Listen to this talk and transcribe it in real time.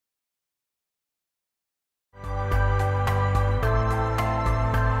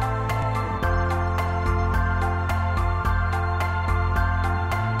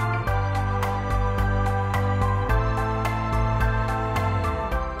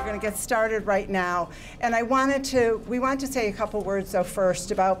get started right now. And we wanted to say a couple words, though,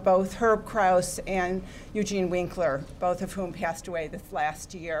 first about both Herb Krause and Eugene Winkler, both of whom passed away this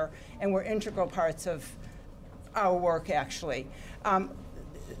last year and were integral parts of our work, actually.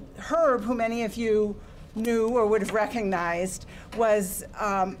 Herb, who many of you knew or would have recognized, was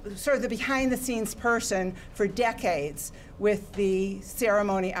sort of the behind-the-scenes person for decades with the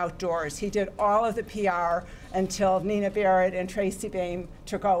ceremony outdoors. He did all of the PR until Nina Barrett and Tracy Bain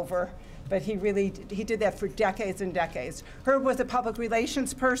took over, but he did that for decades and decades. Herb was a public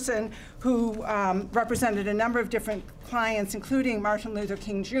relations person who represented a number of different clients, including Martin Luther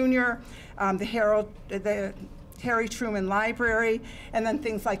King Jr., the Harry Truman Library, and then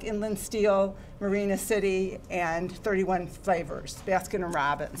things like Inland Steel, Marina City, and 31 Flavors, Baskin and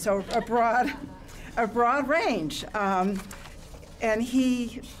Robbins. So a broad range. And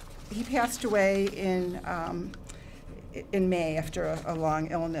he passed away in May after a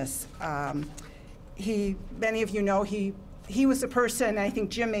long illness. Many of you know he was a person, I think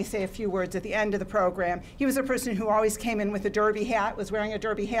Jim may say a few words at the end of the program, he was a person who always came in with a derby hat, was wearing a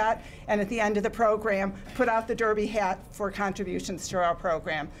derby hat, and at the end of the program put out the derby hat for contributions to our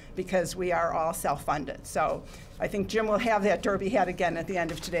program, because we are all self-funded. So I think Jim will have that derby hat again at the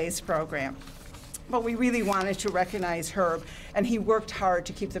end of today's program. But we really wanted to recognize Herb, and he worked hard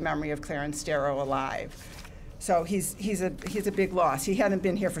to keep the memory of Clarence Darrow alive. So he's a big loss. He hadn't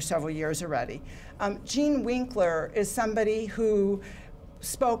been here for several years already. Gene Winkler is somebody who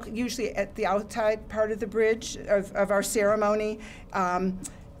spoke usually at the outside part of the bridge of our ceremony.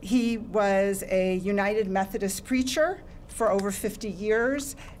 He was a United Methodist preacher for over 50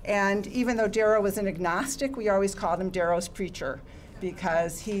 years, and even though Darrow was an agnostic, we always called him Darrow's preacher,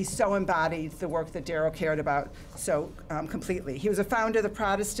 because he so embodied the work that Darrow cared about so completely. He was a founder of the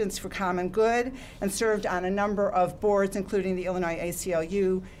Protestants for Common Good and served on a number of boards, including the Illinois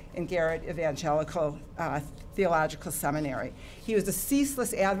ACLU and Garrett Evangelical Theological Seminary. He was a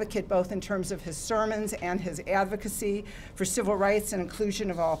ceaseless advocate both in terms of his sermons and his advocacy for civil rights and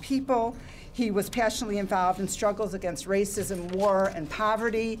inclusion of all people. He was passionately involved in struggles against racism, war, and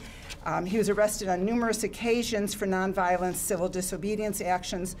poverty. He was arrested on numerous occasions for nonviolent civil disobedience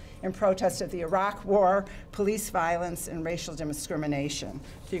actions in protest of the Iraq War, police violence, and racial discrimination.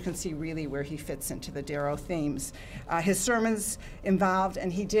 So you can see really where he fits into the Darrow themes. His sermons involved,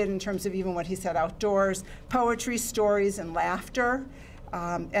 and he did in terms of even what he said outdoors, poetry, stories, and laughter.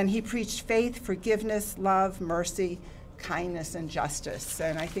 And he preached faith, forgiveness, love, mercy, kindness, and justice.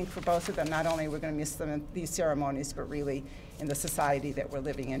 And I think for both of them, not only we're going to miss them in these ceremonies, but really in the society that we're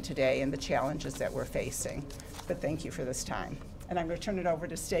living in today and the challenges that we're facing. But thank you for this time. And I'm going to turn it over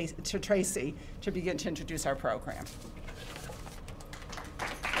to Tracy to begin to introduce our program.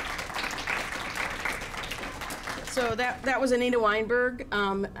 So that was Anita Weinberg.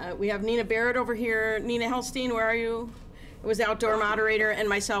 We have Nina Barrett over here. Nina Helstein, where are you? It was the outdoor moderator, and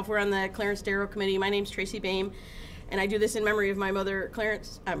myself. We're on the Clarence Darrow Committee. My name's Tracy Bain, and I do this in memory of my mother,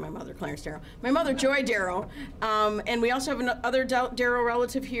 Clarence Darrow, my mother, Joy Darrow. And we also have another Darrow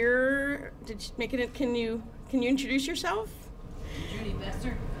relative here. Did you make it? Can you introduce yourself? Judy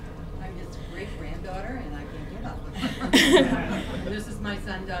Besser. I'm his great-granddaughter, and I can't get up. This is my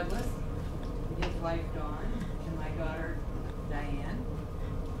son, Douglas, his wife, Dawn, and my daughter, Diane,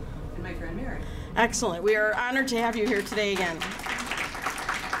 and my friend, Mary. Excellent. We are honored to have you here today again.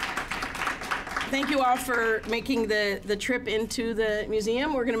 Thank you all for making the trip into the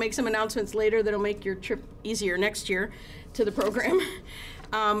museum. We're going to make some announcements later that'll make your trip easier next year to the program.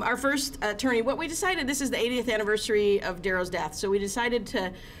 Our first attorney, what we decided, this is the 80th anniversary of Darrow's death, so we decided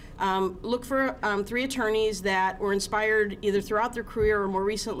to look for 3 attorneys that were inspired either throughout their career or more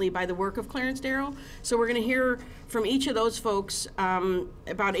recently by the work of Clarence Darrow. So we're going to hear from each of those folks,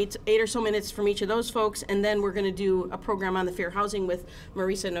 about eight or so minutes from each of those folks, and then we're going to do a program on the fair housing with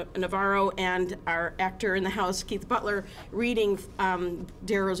Marisa Navarro and our actor in the house, Keith Butler, reading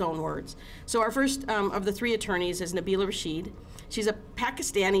Darrow's own words. So our first of the 3 attorneys is Nabila Rashid. She's a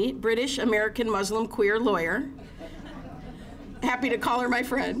Pakistani, British, American, Muslim, queer lawyer. Happy to call her my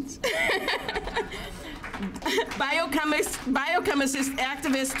friend. Biochemist,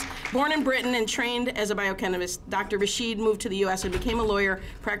 activist, born in Britain and trained as a biochemist. Dr. Rashid moved to the U.S. and became a lawyer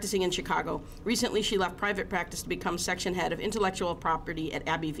practicing in Chicago. Recently, she left private practice to become section head of intellectual property at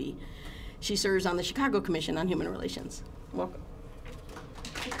Abbey v. She serves on the Chicago Commission on Human Relations. Welcome.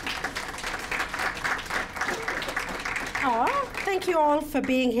 Oh, thank you all for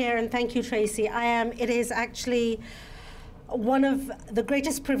being here, and thank you, Tracy. It is actually one of the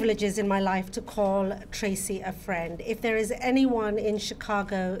greatest privileges in my life to call Tracy a friend. If there is anyone in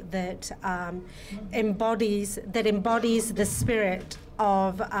Chicago that embodies the spirit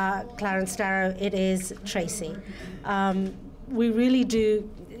of Clarence Darrow, it is Tracy. We really do.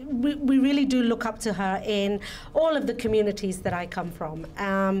 We really do look up to her in all of the communities that I come from.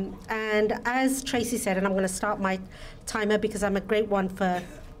 And as Tracy said, and I'm going to start my timer because I'm a great one for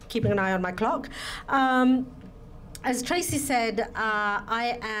keeping an eye on my clock. As Tracy said,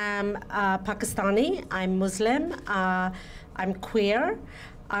 I am Pakistani, I'm Muslim, I'm queer,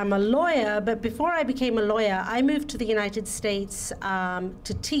 I'm a lawyer, but before I became a lawyer, I moved to the United States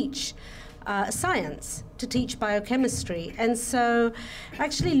to teach science, to teach biochemistry. And so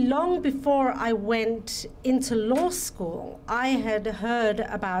actually long before I went into law school, I had heard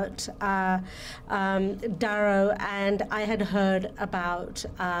about Darrow, and I had heard about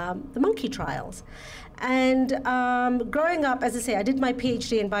the monkey trials. And growing up, as I say, I did my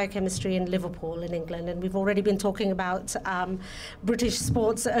PhD in biochemistry in Liverpool in England, and we've already been talking about British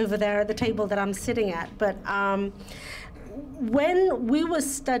sports over there at the table that I'm sitting at. But when we were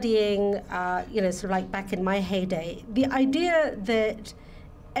studying, sort of like back in my heyday, the idea that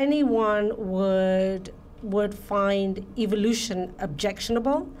anyone would find evolution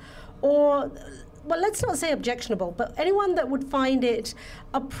objectionable, or, well, let's not say objectionable, but anyone that would find it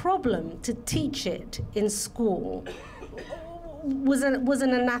a problem to teach it in school was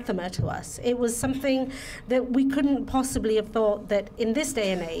an anathema to us. It was something that we couldn't possibly have thought that in this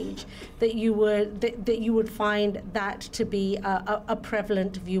day and age that you would find that to be a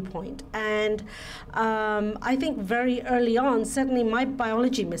prevalent viewpoint. And I think very early on, certainly my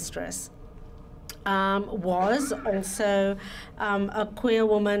biology mistress was also a queer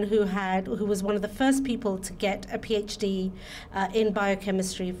woman who was one of the first people to get a PhD in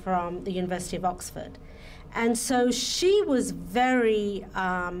biochemistry from the University of Oxford. And so she was very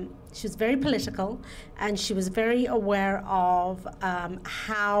political, and she was very aware of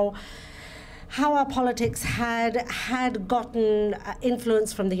how our politics had gotten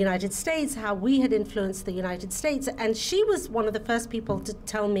influence from the United States, how we had influenced the United States. And she was one of the first people to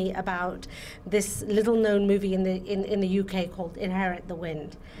tell me about this little-known movie in the UK called Inherit the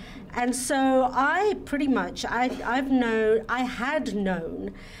Wind. And so I pretty much, I had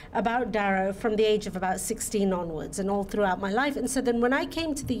known about Darrow from the age of about 16 onwards and all throughout my life. And so then when I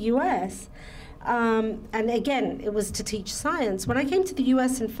came to the US, and again, it was to teach science, when I came to the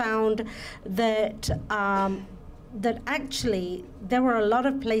US and found that that actually there were a lot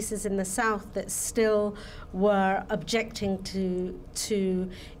of places in the South that still were objecting to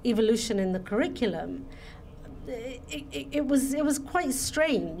evolution in the curriculum, it was quite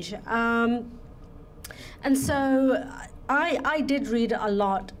strange. And so I did read a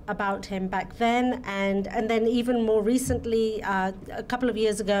lot about him back then, and then even more recently, a couple of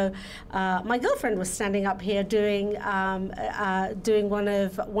years ago, my girlfriend was standing up here doing one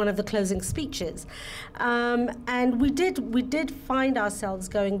of the closing speeches, and we did find ourselves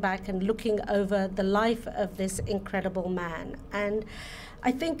going back and looking over the life of this incredible man. And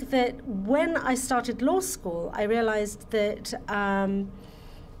I think that when I started law school, I realized that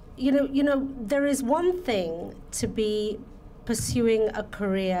there is one thing to be pursuing a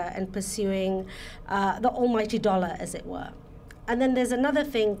career and pursuing the almighty dollar, as it were. And then there's another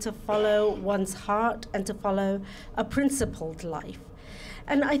thing to follow one's heart and to follow a principled life.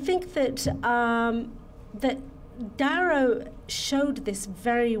 And I think that that Darrow showed this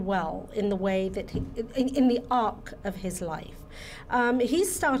very well in the way that in the arc of his life. He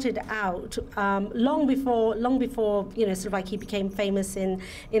started out long before sort of like he became famous in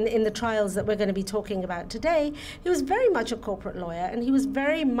the trials that we're going to be talking about today. He was very much a corporate lawyer, and he was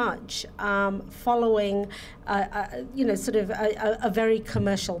very much following sort of a very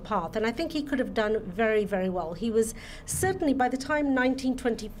commercial path. And I think he could have done very, very well. He was certainly, by the time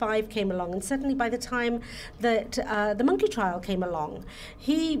 1925 came along, and certainly by the time that the monkey trial came along,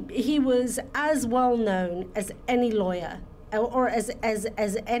 he was as well known as any lawyer or as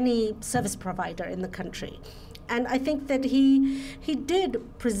any service provider in the country. And I think that he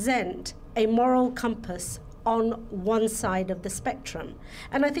did present a moral compass on one side of the spectrum.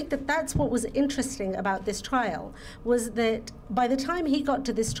 And I think that that's what was interesting about this trial, was that by the time he got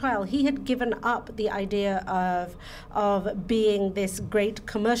to this trial, he had given up the idea of being this great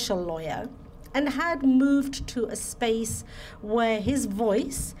commercial lawyer and had moved to a space where his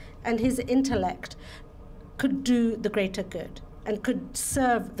voice and his intellect could do the greater good and could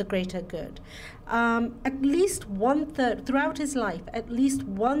serve the greater good. At least 1/3, throughout his life, at least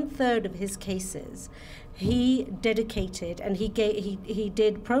 1/3 of his cases, he dedicated, and he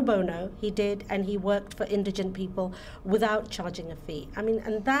did pro bono, and he worked for indigent people without charging a fee. I mean,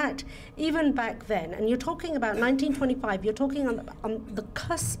 and that, even back then, and you're talking about 1925, you're talking on the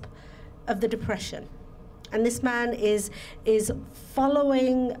cusp of the Depression. And this man is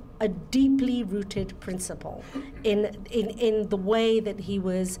following a deeply rooted principle in the way that he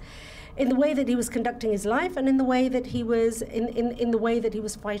was conducting his life, and in the way that he was in the way that he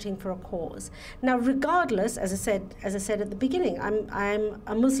was fighting for a cause. Now, regardless, as I said at the beginning, I'm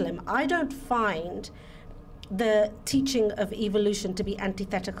a Muslim. I don't find the teaching of evolution to be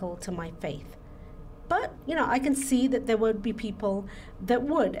antithetical to my faith. But, you know, I can see that there would be people that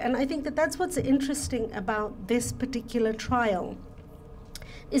would. And I think that that's what's interesting about this particular trial,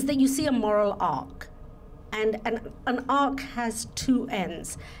 is that you see a moral arc. And an arc has two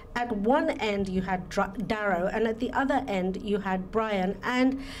ends. At one end you had Darrow, and at the other end you had Brian.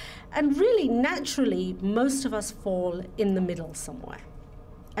 And really, naturally, most of us fall in the middle somewhere.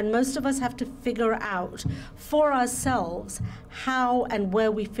 And most of us have to figure out for ourselves how and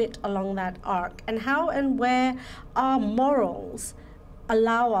where we fit along that arc, and how and where our morals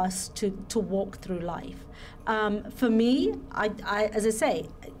allow us to walk through life. For me, I, as I say,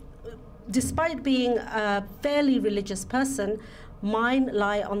 despite being a fairly religious person, mine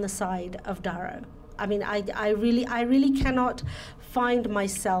lie on the side of Darrow. I mean, I really cannot find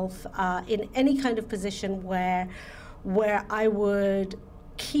myself in any kind of position where I would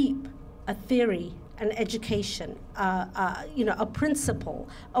keep a theory, an education, a principle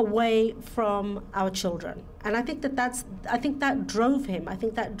away from our children. And I think that drove him. I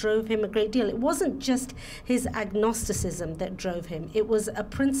think that drove him a great deal. It wasn't just his agnosticism that drove him. It was a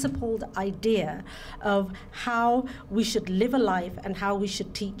principled idea of how we should live a life and how we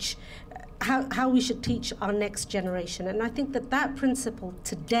should teach how we should teach our next generation. And I think that principle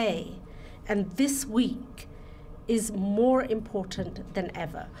today and this week is more important than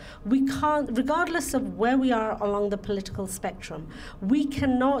ever. We can't, regardless of where we are along the political spectrum, we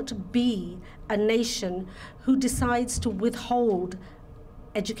cannot be a nation who decides to withhold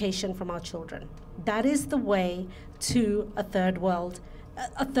education from our children. That is the way to a third world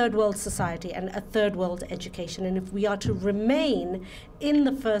society and a third world education. And if we are to remain in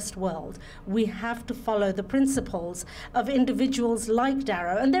the first world, we have to follow the principles of individuals like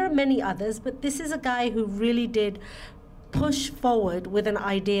Darrow. And there are many others, but this is a guy who really did push forward with an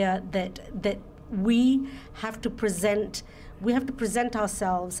idea that we have to present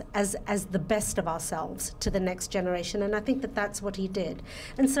ourselves as the best of ourselves to the next generation. And I think that's what he did.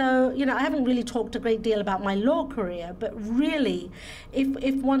 And so, you know, I haven't really talked a great deal about my law career, but really,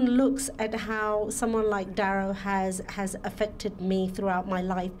 if one looks at how someone like Darrow has affected me throughout my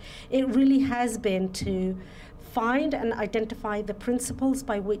life, it really has been to find and identify the principles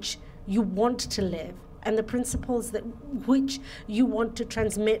by which you want to live, and the principles which you want to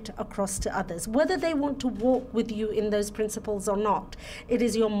transmit across to others. Whether they want to walk with you in those principles or not, it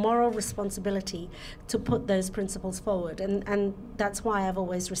is your moral responsibility to put those principles forward. And that's why I've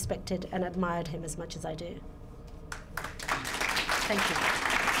always respected and admired him as much as I do. Thank you.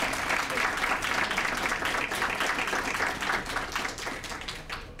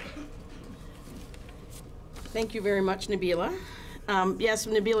 Thank you very much, Nabila. Yes,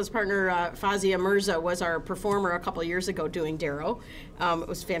 Nabila's partner, Fazia Mirza, was our performer a couple of years ago doing Darrow. It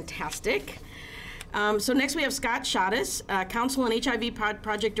was fantastic. So next we have Scott Shottis, Counsel and HIV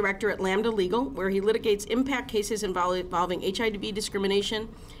Project Director at Lambda Legal, where he litigates impact cases involving HIV discrimination,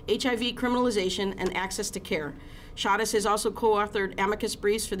 HIV criminalization, and access to care. Shottis has also co-authored amicus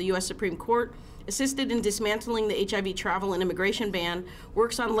briefs for the U.S. Supreme Court, assisted in dismantling the HIV travel and immigration ban,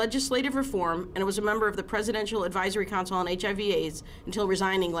 works on legislative reform, and was a member of the Presidential Advisory Council on HIV/AIDS until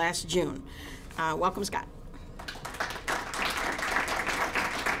resigning last June. Welcome, Scott.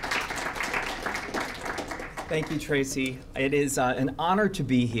 Thank you, Tracy. It is an honor to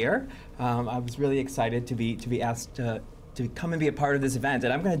be here. I was really excited to be asked to come and be a part of this event,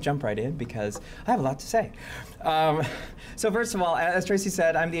 and I'm going to jump right in because I have a lot to say. So first of all, as Tracy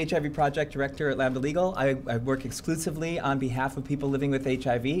said, I'm the HIV Project Director at Lambda Legal. I work exclusively on behalf of people living with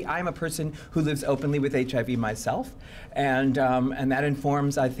HIV. I'm a person who lives openly with HIV myself, and that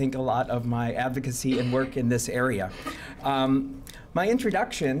informs, I think, a lot of my advocacy and work in this area. My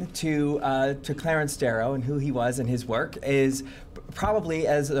introduction to Clarence Darrow and who he was and his work is probably,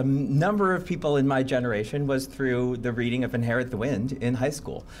 as a number of people in my generation, was through the reading of Inherit the Wind in high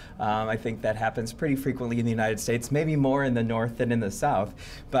school. I think that happens pretty frequently in the United States, maybe more in the North than in the South.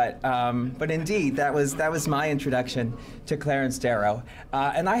 But indeed, that was my introduction to Clarence Darrow.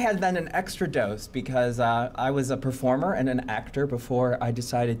 And I had then an extra dose because I was a performer and an actor before I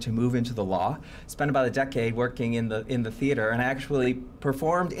decided to move into the law. Spent about a decade working in the theater, and I actually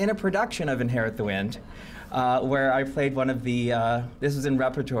performed in a production of Inherit the Wind, where I played one of the this was in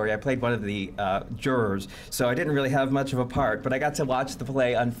repertory. I played one of the jurors, so I didn't really have much of a part, but I got to watch the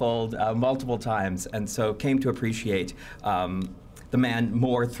play unfold multiple times, and so came to appreciate the man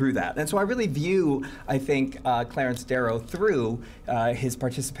more through that. And so I really view, I think, Clarence Darrow through his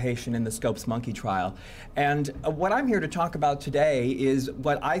participation in the Scopes Monkey trial. And what I'm here to talk about today is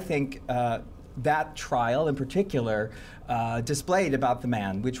what I think that trial in particular displayed about the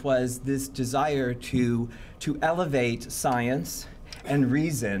man, which was this desire to elevate science and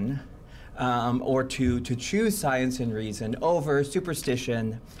reason, or to choose science and reason over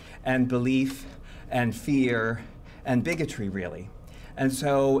superstition and belief and fear and bigotry, really. And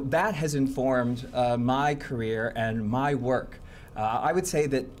so that has informed my career and my work. I would say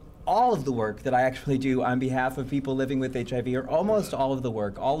that all of the work that I actually do on behalf of people living with HIV, or almost all of the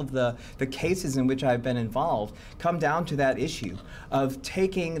work, all of the cases in which I've been involved, come down to that issue of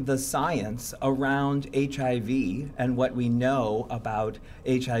taking the science around HIV and what we know about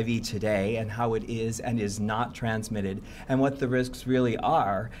HIV today and how it is and is not transmitted and what the risks really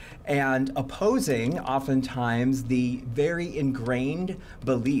are, and opposing oftentimes the very ingrained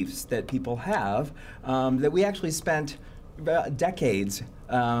beliefs that people have that we actually spent decades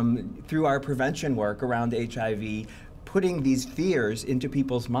through our prevention work around HIV, putting these fears into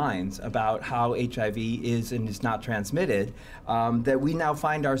people's minds about how HIV is and is not transmitted, that we now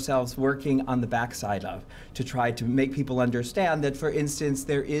find ourselves working on the backside of, to try to make people understand that, for instance,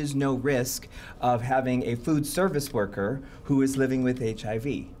 there is no risk of having a food service worker who is living with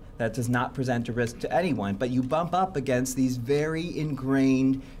HIV. That does not present a risk to anyone, but you bump up against these very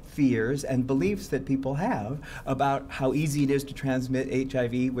ingrained fears and beliefs that people have about how easy it is to transmit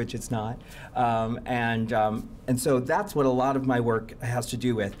HIV, which it's not. And so that's what a lot of my work has to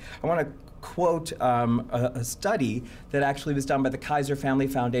do with. I want to quote a study that actually was done by the Kaiser Family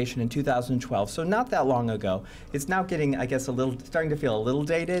Foundation in 2012, so not that long ago. It's now getting, I guess, starting to feel a little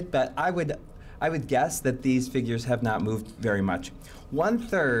dated, but I would guess that these figures have not moved very much.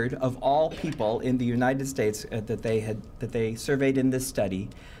 1/3 of all people in the United States that they surveyed in this study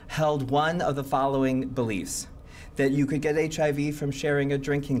held one of the following beliefs: that you could get HIV from sharing a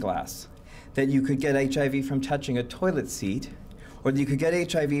drinking glass, that you could get HIV from touching a toilet seat, or that you could get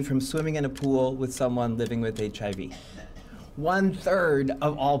HIV from swimming in a pool with someone living with HIV. 1/3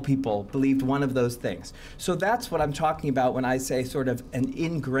 of all people believed one of those things. So that's what I'm talking about when I say sort of an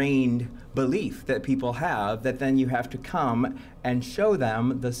ingrained belief that people have, that then you have to come and show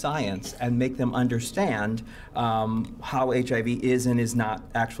them the science and make them understand how HIV is and is not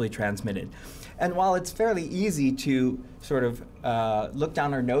actually transmitted. And while it's fairly easy to sort of look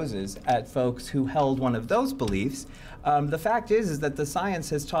down our noses at folks who held one of those beliefs, the fact is that the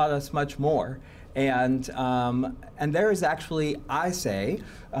science has taught us much more. And there is actually, I say,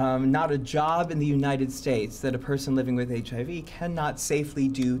 not a job in the United States that a person living with HIV cannot safely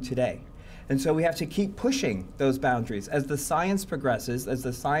do today. And so we have to keep pushing those boundaries. As the science progresses, as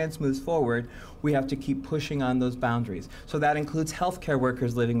the science moves forward, we have to keep pushing on those boundaries. So that includes healthcare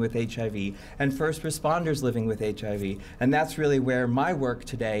workers living with HIV and first responders living with HIV. And that's really where my work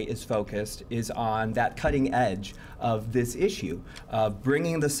today is focused, is on that cutting edge of this issue, of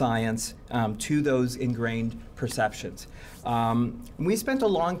bringing the science to those ingrained perceptions. We spent a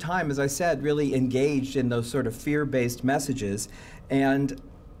long time, as I said, really engaged in those sort of fear-based messages.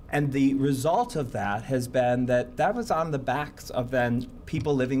 And the result of that has been that was on the backs of then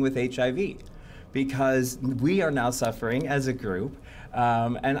people living with HIV, because we are now suffering as a group.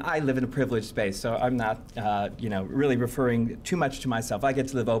 And I live in a privileged space, so I'm not really referring too much to myself. I get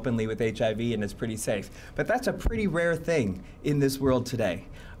to live openly with HIV, and it's pretty safe. But that's a pretty rare thing in this world today.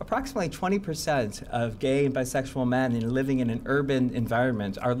 Approximately 20% of gay and bisexual men living in an urban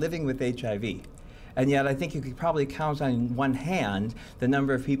environment are living with HIV. And yet I think you could probably count on one hand the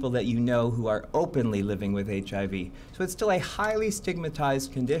number of people that you know who are openly living with HIV. So it's still a highly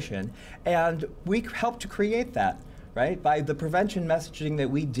stigmatized condition, and we helped to create that, right? By the prevention messaging that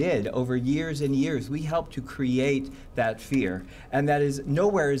we did over years and years, we helped to create that fear. And that is,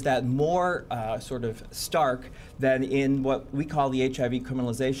 nowhere is that more sort of stark than in what we call the HIV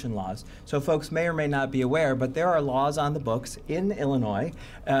criminalization laws. So folks may or may not be aware, but there are laws on the books in Illinois,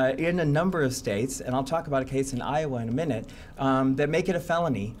 in a number of states, and I'll talk about a case in Iowa in a minute, that make it a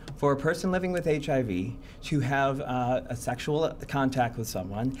felony for a person living with HIV to have a sexual contact with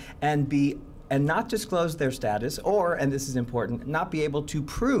someone and not disclose their status, or, and this is important, not be able to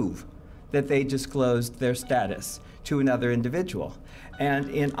prove that they disclosed their status to another individual. And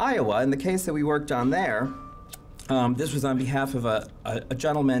in Iowa, in the case that we worked on there, this was on behalf of a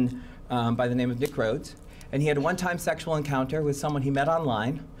gentleman by the name of Nick Rhodes, and he had a one-time sexual encounter with someone he met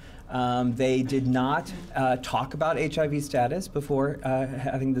online. They did not talk about HIV status before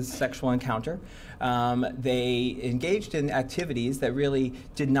having this sexual encounter. They engaged in activities that really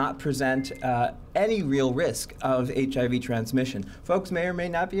did not present any real risk of HIV transmission. Folks may or may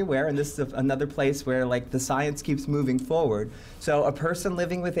not be aware, and this is another place where the science keeps moving forward. So a person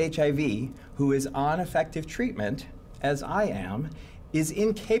living with HIV who is on effective treatment, as I am, is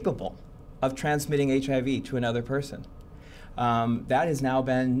incapable of transmitting HIV to another person. That has now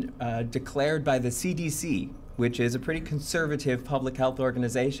been declared by the CDC, which is a pretty conservative public health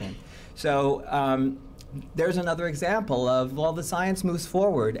organization. So there's another example of, well, the science moves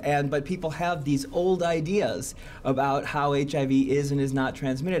forward, but people have these old ideas about how HIV is and is not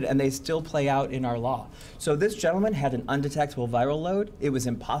transmitted, and they still play out in our law. So this gentleman had an undetectable viral load. It was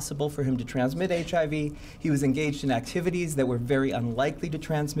impossible for him to transmit HIV. He was engaged in activities that were very unlikely to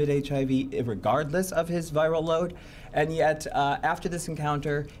transmit HIV, regardless of his viral load. And yet, after this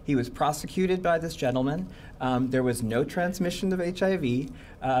encounter, he was prosecuted by this gentleman. There was no transmission of HIV.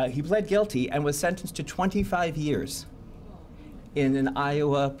 He pled guilty and was sentenced to 25 years in an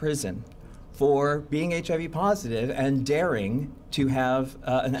Iowa prison for being HIV positive and daring to have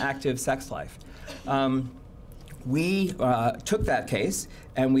an active sex life. We took that case,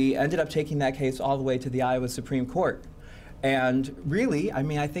 and we ended up taking that case all the way to the Iowa Supreme Court. And really, I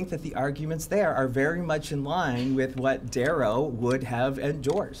mean, I think that the arguments there are very much in line with what Darrow would have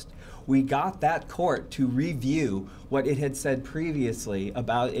endorsed. We got that court to review what it had said previously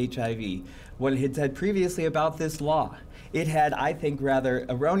about HIV, what it had said previously about this law. It had, I think, rather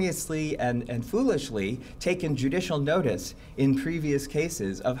erroneously and foolishly taken judicial notice in previous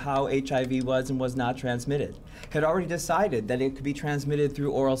cases of how HIV was and was not transmitted. Had already decided that it could be transmitted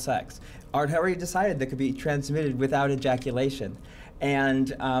through oral sex. Had already decided that it could be transmitted without ejaculation.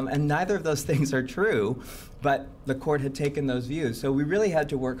 And neither of those things are true, but the court had taken those views. So we really had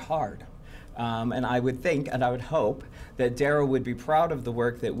to work hard. And I would think, and I would hope, that Darrow would be proud of the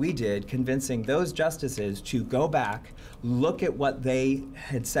work that we did, convincing those justices to go back, look at what they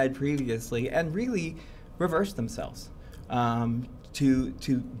had said previously, and really reverse themselves,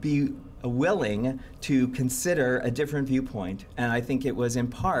 to be willing to consider a different viewpoint. And I think it was in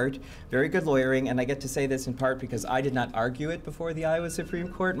part very good lawyering, and I get to say this in part because I did not argue it before the Iowa Supreme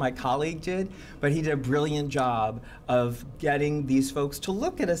Court, my colleague did, but he did a brilliant job of getting these folks to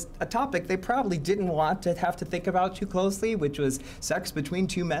look at a topic they probably didn't want to have to think about too closely, which was sex between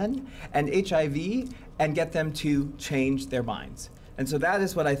two men and HIV, and get them to change their minds. And so that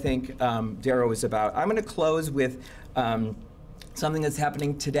is what I think Darrow is about. I'm gonna close with something that's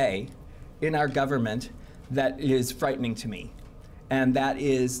happening today in our government that is frightening to me, and that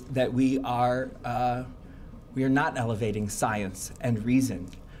is that we are not elevating science and reason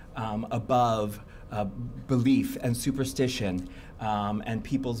above belief and superstition and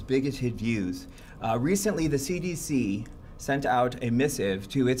people's bigoted views. Recently, the CDC sent out a missive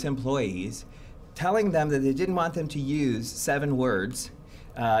to its employees telling them that they didn't want them to use 7 words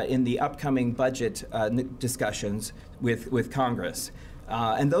in the upcoming budget discussions with Congress.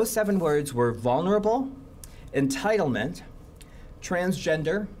 And those 7 words were vulnerable, entitlement,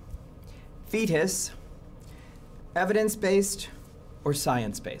 transgender, fetus, evidence-based, or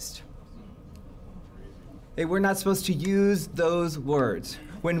science-based. They were not supposed to use those words.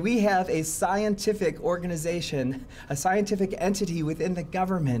 When we have a scientific organization, a scientific entity within the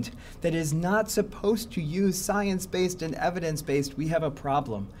government that is not supposed to use science-based and evidence-based, we have a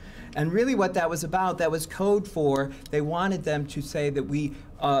problem. And really what that was about, that was code for, they wanted them to say that we,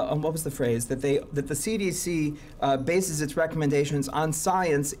 what was the phrase? That the CDC bases its recommendations on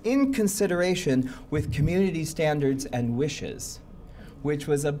science in consideration with community standards and wishes, which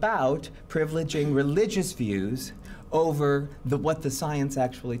was about privileging religious views over what the science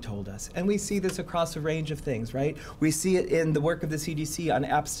actually told us. And we see this across a range of things, right? We see it in the work of the CDC on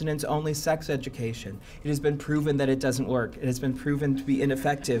abstinence-only sex education. It has been proven that it doesn't work. It has been proven to be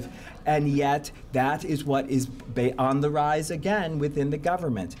ineffective. And yet, that is what is on the rise again within the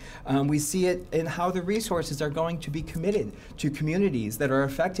government. We see it in how the resources are going to be committed to communities that are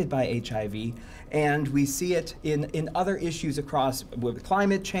affected by HIV. And we see it in other issues across with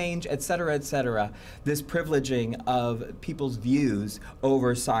climate change, et cetera, this privileging of people's views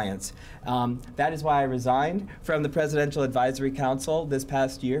over science. That is why I resigned from the Presidential Advisory Council this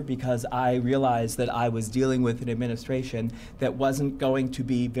past year, because I realized that I was dealing with an administration that wasn't going to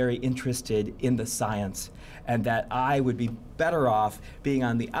be very interested in the science, and that I would be better off being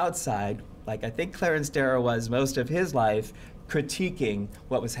on the outside, like I think Clarence Darrow was most of his life, critiquing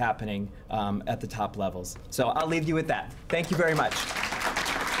what was happening at the top levels. So I'll leave you with that. Thank you very much.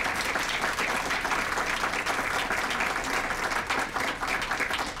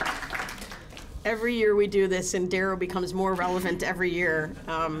 every year we do this, and Darrow becomes more relevant every year.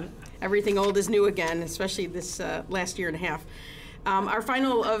 Everything old is new again, especially this last year and a half. Our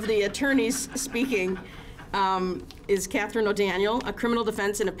final of the attorneys speaking is Catherine O'Daniel, a criminal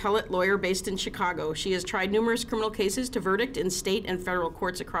defense and appellate lawyer based in Chicago. She has tried numerous criminal cases to verdict in state and federal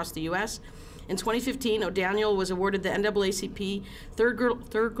courts across the U.S. In 2015, O'Daniel was awarded the NAACP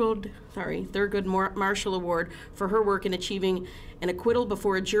Thurgood Marshall Award for her work in achieving an acquittal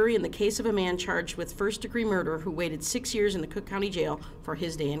before a jury in the case of a man charged with first-degree murder who waited 6 years in the Cook County Jail for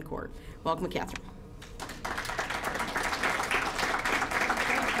his day in court. Welcome, Catherine.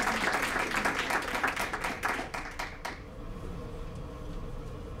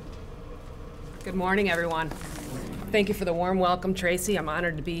 Good morning, everyone. Thank you for the warm welcome, Tracy. I'm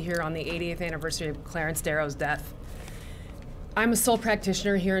honored to be here on the 80th anniversary of Clarence Darrow's death. I'm a sole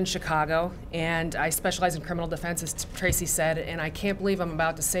practitioner here in Chicago, and I specialize in criminal defense, as Tracy said, and I can't believe I'm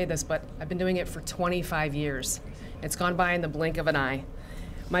about to say this, but I've been doing it for 25 years. It's gone by in the blink of an eye.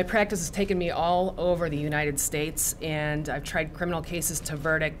 My practice has taken me all over the United States, and I've tried criminal cases to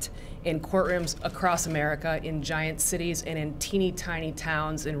verdict in courtrooms across America, in giant cities and in teeny tiny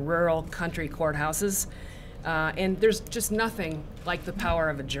towns, in rural country courthouses. And there's just nothing like the power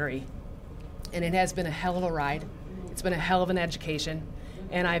of a jury. And it has been a hell of a ride. It's been a hell of an education.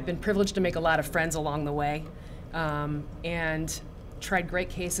 And I've been privileged to make a lot of friends along the way, and tried great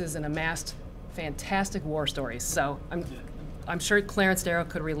cases and amassed fantastic war stories. So I'm sure Clarence Darrow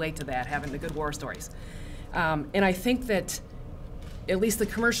could relate to that, having the good war stories. And I think that at least the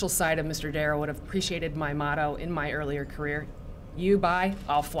commercial side of Mr. Darrow would have appreciated my motto in my earlier career: you buy,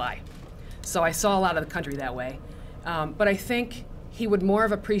 I'll fly. So I saw a lot of the country that way. But I think he would more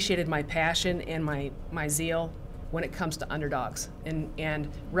have appreciated my passion and my zeal when it comes to underdogs and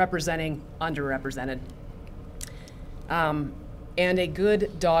representing underrepresented. And a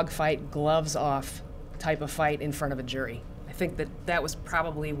good dogfight, gloves off type of fight in front of a jury. I think that was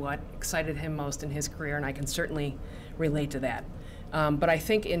probably what excited him most in his career, and I can certainly relate to that. But I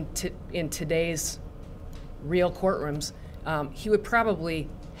think in today's real courtrooms, he would probably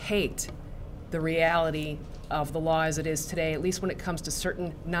hate the reality of the law as it is today, at least when it comes to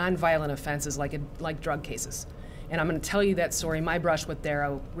certain nonviolent offenses like drug cases. And I'm going to tell you that story. My brush with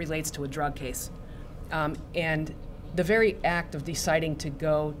Darrow relates to a drug case. And the very act of deciding to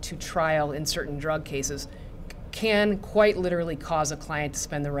go to trial in certain drug cases can quite literally cause a client to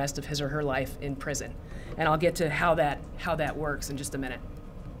spend the rest of his or her life in prison. And I'll get to how that works in just a minute.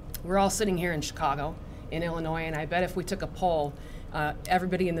 We're all sitting here in Chicago, in Illinois, and I bet if we took a poll,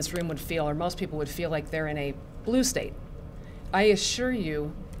 everybody in this room would feel, or most people would feel, like they're in a blue state. I assure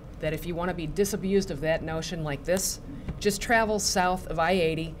you that if you want to be disabused of that notion like this, just travel south of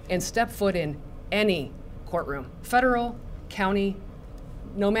I-80 and step foot in any courtroom, federal, county,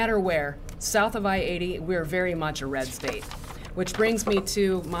 no matter where. South of I-80, we're very much a red state. Which brings me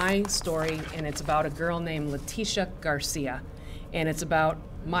to my story, and it's about a girl named Leticia Garcia, and it's about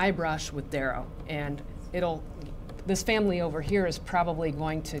my brush with Darrow. And this family over here is probably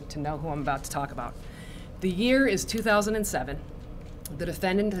going to know who I'm about to talk about. The year is 2007. The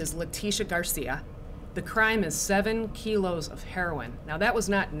defendant is Leticia Garcia. The crime is 7 kilos of heroin. Now, that was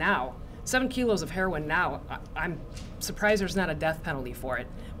not now. 7 kilos of heroin now, I'm surprised there's not a death penalty for it.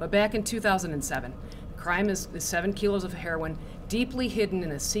 But back in 2007, the crime is 7 kilos of heroin deeply hidden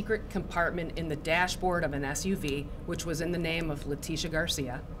in a secret compartment in the dashboard of an SUV, which was in the name of Leticia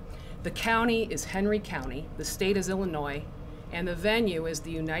Garcia. The county is Henry County, the state is Illinois, and the venue is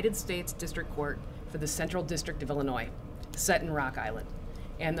the United States District Court for the Central District of Illinois, set in Rock Island.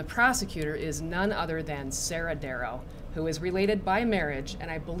 And the prosecutor is none other than Sarah Darrow, who is related by marriage,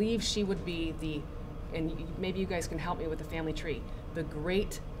 and I believe she would be and maybe you guys can help me with the family tree, the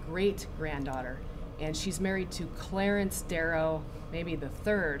great-great-granddaughter. And she's married to Clarence Darrow, maybe the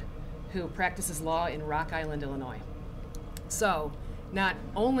third, who practices law in Rock Island, Illinois. So not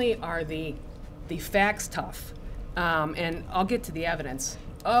only are the facts tough, and I'll get to the evidence.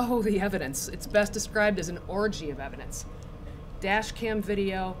 Oh, the evidence. It's best described as an orgy of evidence. Dash cam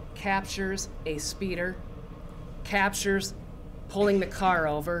video captures a speeder, captures pulling the car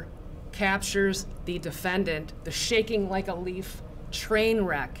over, captures the defendant, the shaking like a leaf train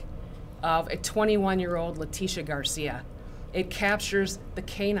wreck of a 21-year-old Leticia Garcia. It captures the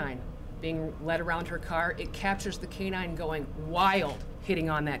canine being led around her car. It captures the canine going wild, hitting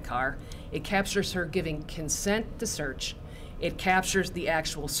on that car. It captures her giving consent to search. It captures the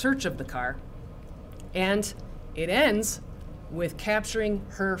actual search of the car. And it ends with capturing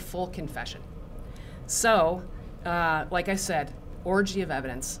her full confession. So, like I said, orgy of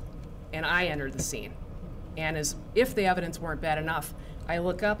evidence, and I entered the scene. And if the evidence weren't bad enough, I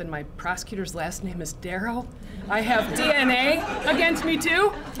look up and my prosecutor's last name is Darrow. I have DNA against me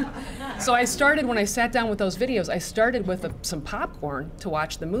too. So I started, when I sat down with those videos, I started with some popcorn to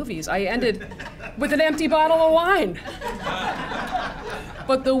watch the movies. I ended with an empty bottle of wine.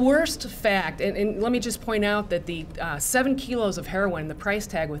 But the worst fact, and let me just point out that the 7 kilos of heroin, the price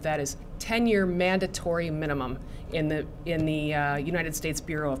tag with that is 10-year mandatory minimum in the United States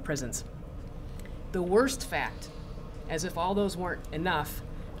Bureau of Prisons. The worst fact, as if all those weren't enough,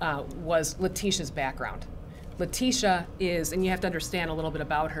 was Letitia's background. Letitia is, and you have to understand a little bit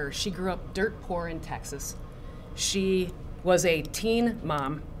about her, she grew up dirt poor in Texas. She was a teen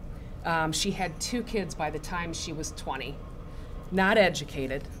mom. She had 2 kids by the time she was 20, not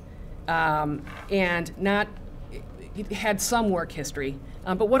educated, and had some work history.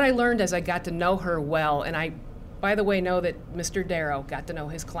 But what I learned as I got to know her well, and I, by the way, know that Mr. Darrow got to know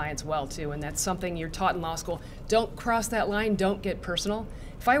his clients well too, and that's something you're taught in law school. Don't cross that line, don't get personal.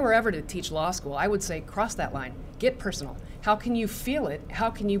 If I were ever to teach law school, I would say cross that line, get personal. How can you feel it? How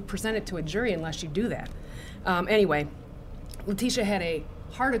can you present it to a jury unless you do that? Anyway, Letitia had a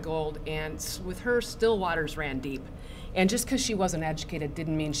heart of gold, and with her, still waters ran deep. And just because she wasn't educated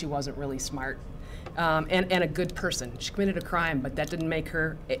didn't mean she wasn't really smart and a good person. She committed a crime, but that didn't make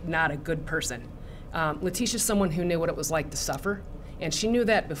her not a good person. Letitia's someone who knew what it was like to suffer, and she knew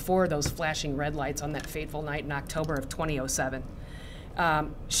that before those flashing red lights on that fateful night in October of 2007.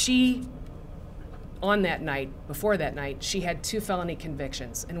 On that night, before that night, she had 2 felony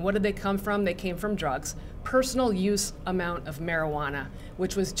convictions. And what did they come from? They came from drugs. Personal use amount of marijuana,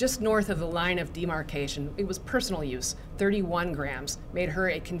 which was just north of the line of demarcation. It was personal use, 31 grams, made her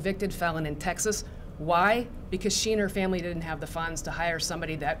a convicted felon in Texas. Why? Because she and her family didn't have the funds to hire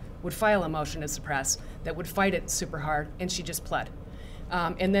somebody that would file a motion to suppress, that would fight it super hard, and she just pled.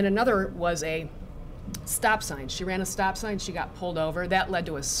 And then another was a stop sign. She ran a stop sign, she got pulled over. That led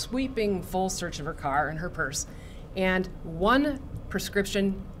to a sweeping full search of her car and her purse. And 1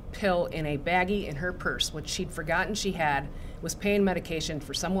 prescription pill in a baggie in her purse, which she'd forgotten she had, was pain medication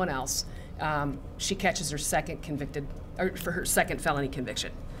for someone else. She catches her second felony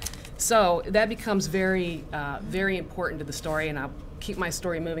conviction. So that becomes very, very important to the story, and I'll keep my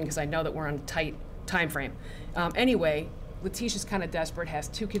story moving because I know that we're on a tight time frame. Anyway, Letitia's kind of desperate, has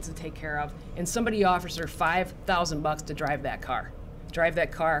 2 kids to take care of, and somebody offers her $5,000 to drive that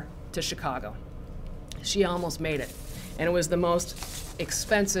car to Chicago. She almost made it, and it was the most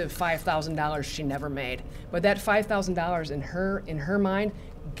expensive $5,000 she never made. But that $5,000 in her mind,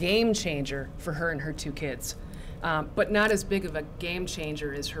 game changer for her and her 2 kids. But not as big of a game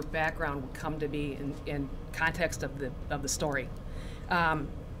changer as her background would come to be in context of the story.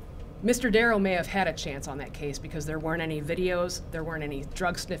 Mr. Darrow may have had a chance on that case because there weren't any videos, there weren't any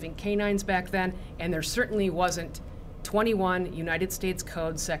drug-sniffing canines back then, and there certainly wasn't 21 United States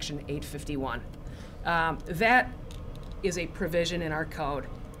Code Section 851. That is a provision in our code,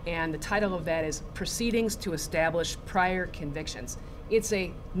 and the title of that is Proceedings to Establish Prior Convictions. It's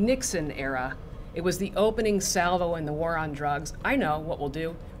a Nixon era. It was the opening salvo in the war on drugs. I know what we'll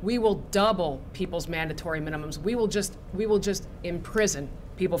do. We will double people's mandatory minimums. We will just imprison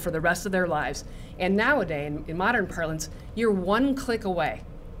people for the rest of their lives. And nowadays, in modern parlance, you're 1 click away,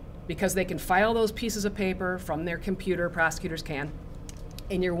 because they can file those pieces of paper from their computer, prosecutors can,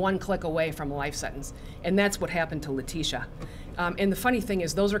 and you're 1 click away from a life sentence. And that's what happened to Letitia. And the funny thing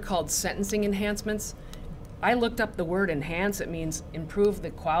is, those are called sentencing enhancements. I looked up the word enhance. It means improve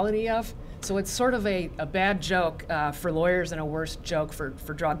the quality of. So it's sort of a bad joke for lawyers and a worse joke for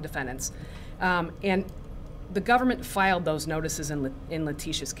drug defendants. And the government filed those notices in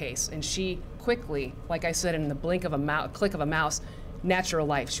Letitia's case, and she quickly, like I said, in the click of a mouse, natural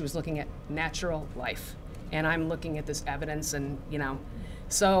life. She was looking at natural life, and I'm looking at this evidence, and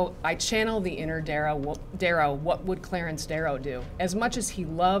so I channel the inner Darrow. What would Clarence Darrow do? As much as he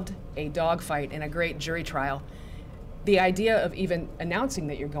loved a dogfight and a great jury trial, the idea of even announcing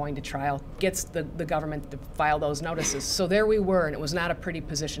that you're going to trial gets the government to file those notices. So there we were, and it was not a pretty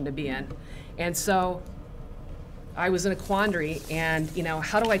position to be in, and so I was in a quandary, and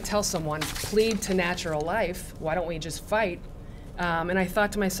how do I tell someone, plead to natural life, why don't we just fight? And I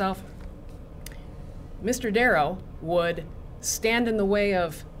thought to myself, Mr. Darrow would stand in the way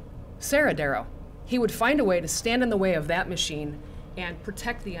of Sarah Darrow. He would find a way to stand in the way of that machine and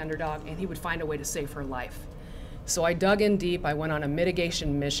protect the underdog, and he would find a way to save her life. So I dug in deep, I went on a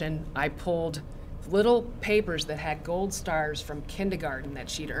mitigation mission. I pulled little papers that had gold stars from kindergarten that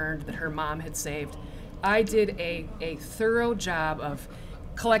she'd earned, that her mom had saved. I did a thorough job of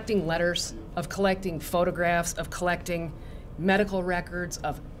collecting letters, of collecting photographs, of collecting medical records,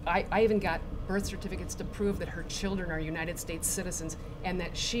 I even got birth certificates to prove that her children are United States citizens and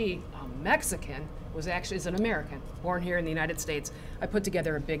that she, a Mexican, is an American, born here in the United States. I put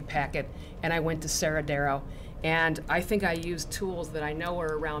together a big packet and I went to Sarah Darrow, and I think I used tools that I know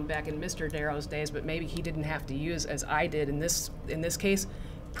were around back in Mr. Darrow's days, but maybe he didn't have to use as I did in this case: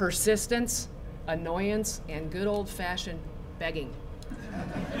 persistence, annoyance, and good old-fashioned begging.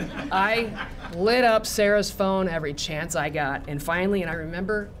 I lit up Sarah's phone every chance I got, and finally, and I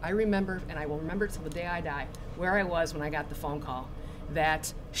remember, and I will remember till the day I die, where I was when I got the phone call,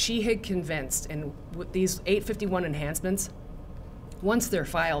 that she had convinced, and with these 851 enhancements, once they're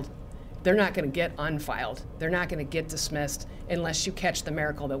filed, they're not going to get unfiled. They're not going to get dismissed unless you catch the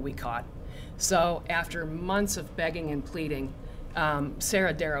miracle that we caught. So after months of begging and pleading,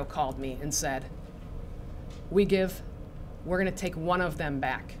 Sarah Darrow called me and said, we're going to take one of them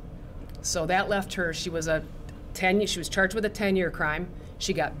back. So that left her, she was charged with a 10-year crime.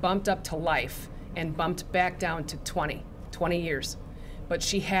 She got bumped up to life and bumped back down to 20 years. But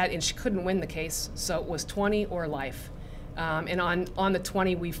she couldn't win the case, so it was 20 or life. And on the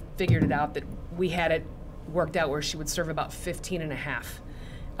 20, we figured it out that we had it worked out where she would serve about 15 and a half.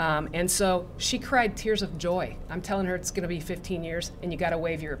 And so she cried tears of joy. I'm telling her it's going to be 15 years, and you got to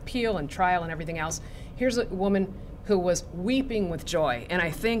waive your appeal and trial and everything else. Here's a woman who was weeping with joy, and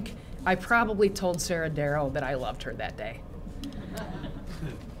I think I probably told Sarah Darrow that I loved her that day.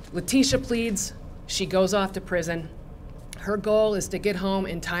 Letitia pleads. She goes off to prison. Her goal is to get home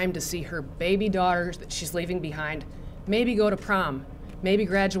in time to see her baby daughter that she's leaving behind, maybe go to prom, maybe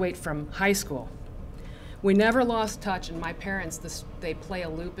graduate from high school. We never lost touch, and my parents, they play a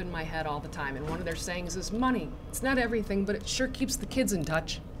loop in my head all the time, and one of their sayings is, money, it's not everything, but it sure keeps the kids in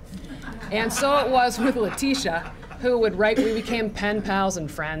touch. And so it was with Letitia, who would write, we became pen pals and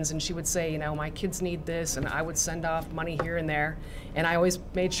friends, and she would say, you know, my kids need this, and I would send off money here and there, and I always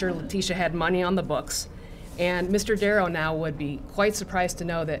made sure Letitia had money on the books. And Mr. Darrow now would be quite surprised to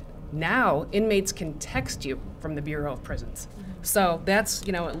know that now inmates can text you from the Bureau of Prisons. So that's,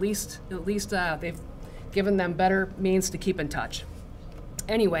 you know, at least they've given them better means to keep in touch.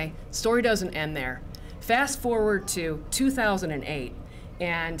 Anyway, story doesn't end there. Fast forward to 2008,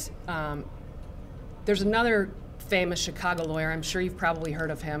 and there's another famous Chicago lawyer, I'm sure you've probably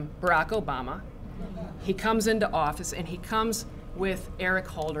heard of him, Barack Obama. He comes into office, and he comes with Eric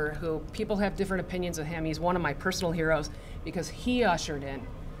Holder, who people have different opinions of him. He's one of my personal heroes because he ushered in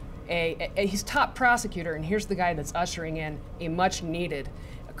he's top prosecutor, and here's the guy that's ushering in a much needed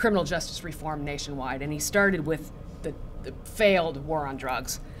criminal justice reform nationwide. And he started with the failed war on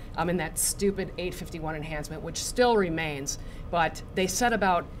drugs and that stupid 851 enhancement, which still remains, but they set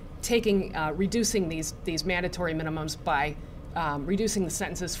about reducing these mandatory minimums by reducing the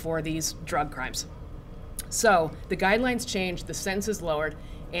sentences for these drug crimes. So the guidelines changed, the sentences lowered,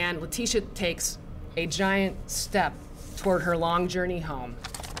 and Letitia takes a giant step toward her long journey home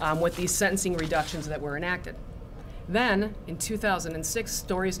with these sentencing reductions that were enacted. Then, in 2006,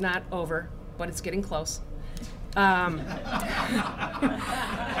 story's not over, but it's getting close. Kind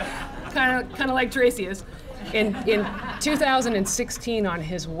of like Tracy is. In 2016, on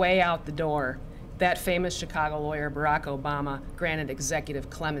his way out the door, that famous Chicago lawyer, Barack Obama, granted executive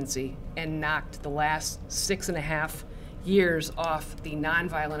clemency and knocked the last 6.5 years off the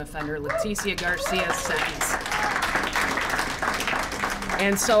nonviolent offender Leticia Garcia's sentence.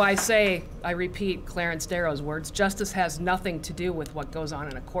 And so I repeat Clarence Darrow's words, justice has nothing to do with what goes on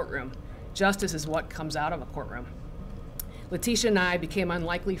in a courtroom. Justice is what comes out of a courtroom. Letitia and I became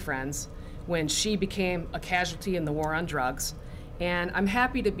unlikely friends when she became a casualty in the war on drugs. And I'm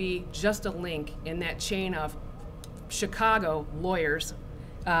happy to be just a link in that chain of Chicago lawyers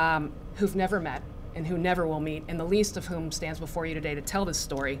who've never met and who never will meet, and the least of whom stands before you today to tell this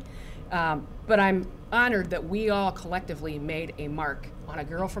story. But I'm honored that we all collectively made a mark on a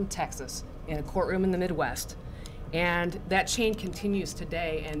girl from Texas in a courtroom in the Midwest. And that chain continues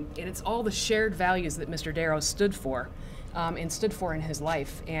today, and it's all the shared values that Mr. Darrow stood for and stood for in his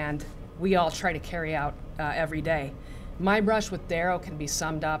life, and we all try to carry out every day. My brush with Darrow can be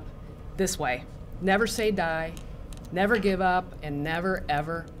summed up this way: never say die, never give up, and never,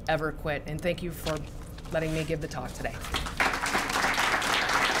 ever, ever quit. And thank you for letting me give the talk today.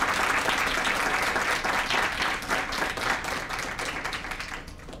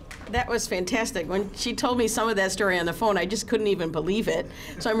 That was fantastic. When she told me some of that story on the phone, I just couldn't even believe it.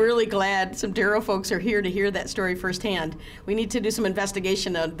 So I'm really glad some Darrow folks are here to hear that story firsthand. We need to do some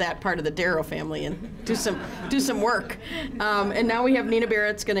investigation of that part of the Darrow family and do some work. And now we have Nina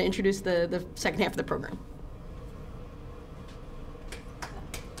Barrett's going to introduce the second half of the program.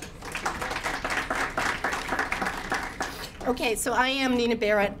 Okay, so I am Nina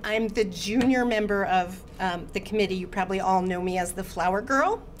Barrett. I'm the junior member of the committee. You probably all know me as the Flower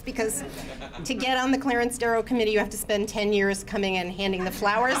Girl, because to get on the Clarence Darrow Committee, you have to spend 10 years coming and handing the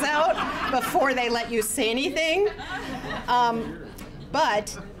flowers out before they let you say anything.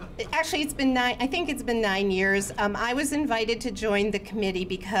 But actually, I think it's been 9 years. I was invited to join the committee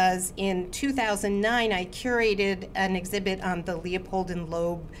because in 2009, I curated an exhibit on the Leopold and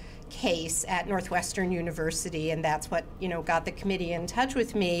Loeb case at Northwestern University, and that's what got the committee in touch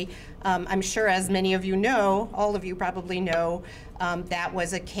with me. I'm sure, as many of you know, all of you probably know, that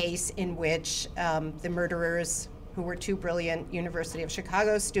was a case in which the murderers, who were two brilliant University of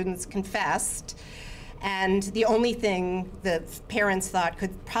Chicago students, confessed, and the only thing the parents thought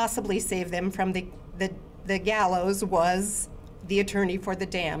could possibly save them from the gallows was the attorney for the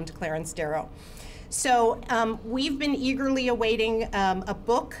damned, Clarence Darrow. So we've been eagerly awaiting a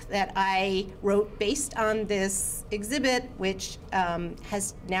book that I wrote based on this exhibit, which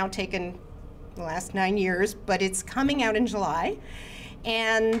has now taken the last 9 years, but it's coming out in July.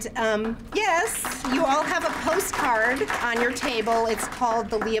 And yes, you all have a postcard on your table. It's called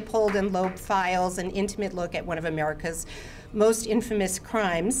The Leopold and Loeb Files, an intimate look at one of America's most infamous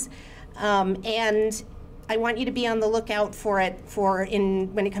crimes. And I want you to be on the lookout for it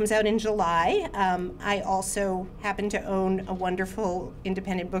when it comes out in July. I also happen to own a wonderful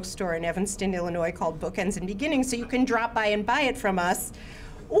independent bookstore in Evanston, Illinois called Bookends and Beginnings, so you can drop by and buy it from us.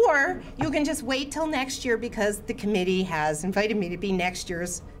 Or you can just wait till next year, because the committee has invited me to be next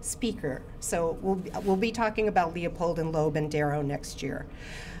year's speaker. So we'll be talking about Leopold and Loeb and Darrow next year.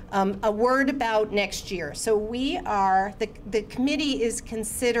 A word about next year. So the committee is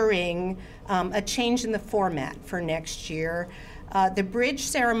considering a change in the format for next year. The bridge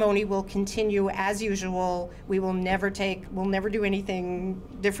ceremony will continue as usual. We'll never do anything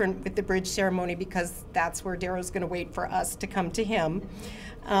different with the bridge ceremony, because that's where Darrow's going to wait for us to come to him.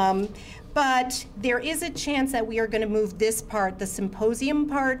 But there is a chance that we are going to move this part, the symposium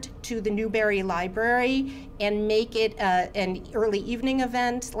part, to the Newberry Library and make it an early evening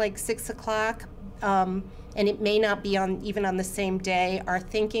event, like 6 o'clock. And it may not be even on the same day. Our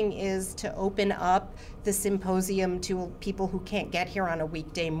thinking is to open up the symposium to people who can't get here on a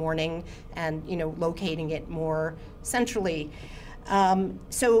weekday morning, and locating it more centrally.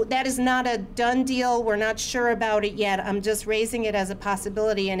 So that is not a done deal. We're not sure about it yet. I'm just raising it as a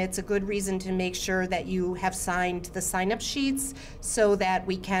possibility, and it's a good reason to make sure that you have signed the sign-up sheets so that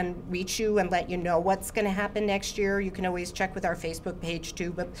we can reach you and let you know what's going to happen next year. You can always check with our Facebook page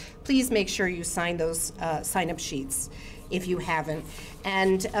too, but please make sure you sign those sign-up sheets if you haven't.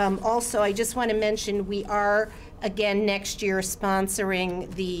 And also, I just want to mention, we are, again, next year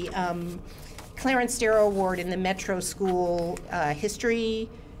sponsoring the Clarence Darrow Award in the Metro School History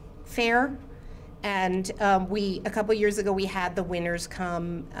Fair. And a couple years ago, we had the winners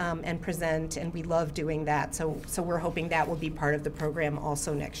come and present, and we love doing that. So we're hoping that will be part of the program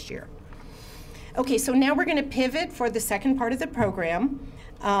also next year. Okay, so now we're going to pivot for the second part of the program.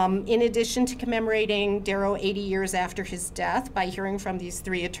 In addition to commemorating Darrow 80 years after his death by hearing from these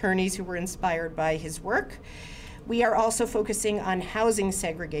three attorneys who were inspired by his work, we are also focusing on housing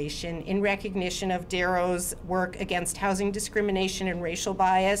segregation in recognition of Darrow's work against housing discrimination and racial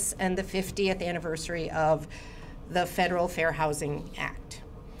bias, and the 50th anniversary of the Federal Fair Housing Act.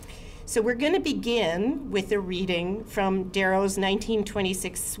 So we're going to begin with a reading from Darrow's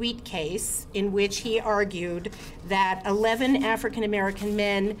 1926 Sweet case, in which he argued that 11 African-American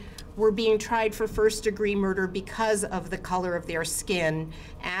men were being tried for first-degree murder because of the color of their skin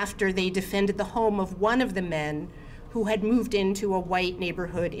after they defended the home of one of the men who had moved into a white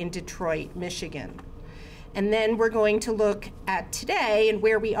neighborhood in Detroit, Michigan. And then we're going to look at today and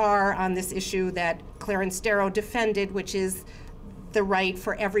where we are on this issue that Clarence Darrow defended, which is the right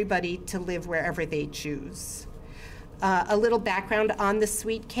for everybody to live wherever they choose. A little background on the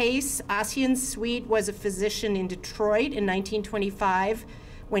Sweet case. Ossian Sweet was a physician in Detroit in 1925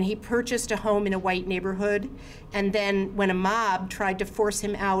 when he purchased a home in a white neighborhood, and then when a mob tried to force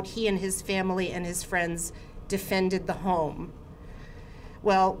him out, he and his family and his friends defended the home.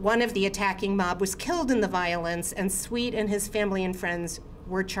 Well, one of the attacking mob was killed in the violence, and Sweet and his family and friends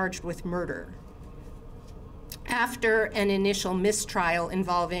were charged with murder. After an initial mistrial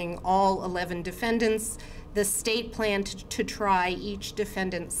involving all 11 defendants, the state planned to try each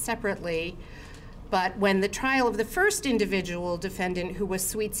defendant separately. But when the trial of the first individual defendant, who was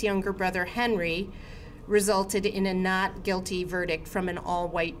Sweet's younger brother Henry, resulted in a not guilty verdict from an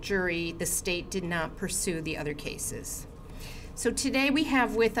all-white jury, the state did not pursue the other cases. So today we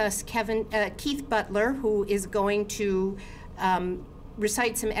have with us Keith Butler, who is going to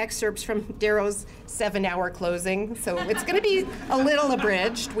recite some excerpts from Darrow's 7-hour closing, so it's going to be a little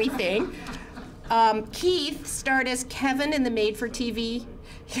abridged, we think. Keith starred as Kevin in the made-for-TV.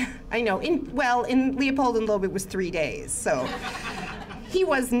 I know, in Leopold and Loeb it was 3 days, so he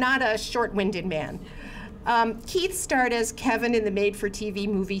was not a short-winded man. Keith starred as Kevin in the made-for-TV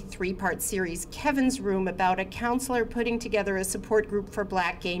movie 3-part series Kevin's Room, about a counselor putting together a support group for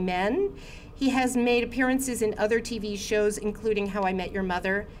Black gay men. He has made appearances in other TV shows, including How I Met Your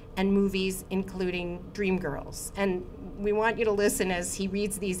Mother, and movies, including Dreamgirls. And we want you to listen as he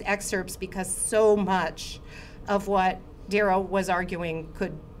reads these excerpts, because so much of what Darrow was arguing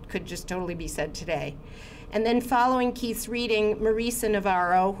could just totally be said today. And then following Keith's reading, Marisa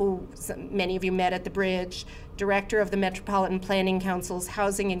Navarro, who many of you met at the bridge, director of the Metropolitan Planning Council's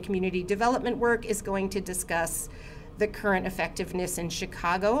Housing and Community Development work, is going to discuss the current effectiveness in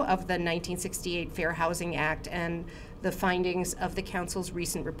Chicago of the 1968 Fair Housing Act and the findings of the council's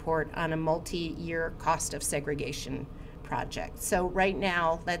recent report on a multi-year cost of segregation project. So right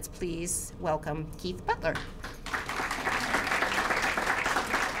now, let's please welcome Keith Butler.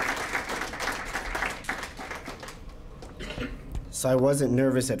 So I wasn't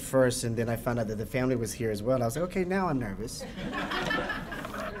nervous at first, and then I found out that the family was here as well. I was like, okay, now I'm nervous.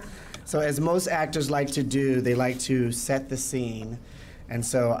 So as most actors like to do, they like to set the scene. And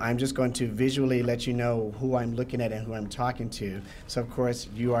so I'm just going to visually let you know who I'm looking at and who I'm talking to. So of course,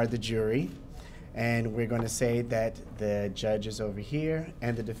 you are the jury. And we're going to say that the judge is over here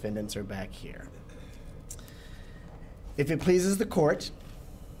and the defendants are back here. If it pleases the court,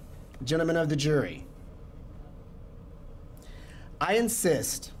 gentlemen of the jury, I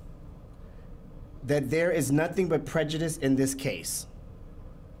insist that there is nothing but prejudice in this case.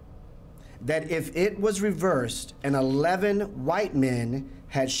 That if it was reversed and 11 white men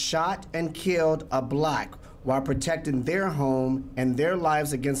had shot and killed a black while protecting their home and their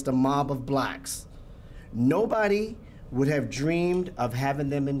lives against a mob of blacks, nobody would have dreamed of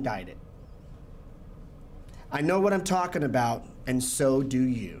having them indicted. I know what I'm talking about, and so do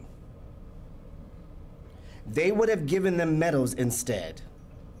you. They would have given them medals instead.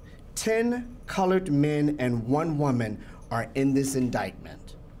 10 colored men and 1 woman are in this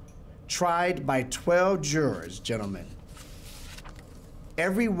indictment, tried by 12 jurors, gentlemen.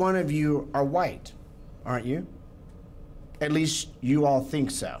 Every one of you are white, aren't you? At least you all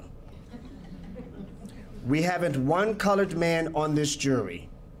think so. We haven't one colored man on this jury.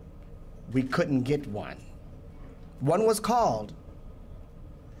 We couldn't get one. One was called,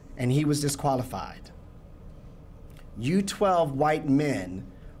 and he was disqualified. You 12 white men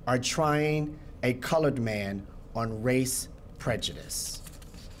are trying a colored man on race prejudice.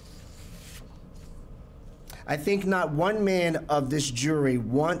 I think not one man of this jury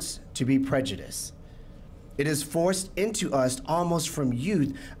wants to be prejudiced. It is forced into us almost from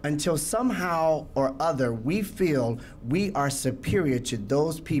youth until somehow or other we feel we are superior to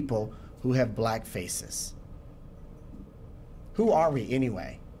those people who have black faces. Who are we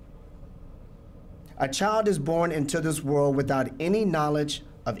anyway? A child is born into this world without any knowledge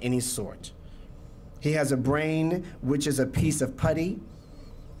of any sort. He has a brain which is a piece of putty.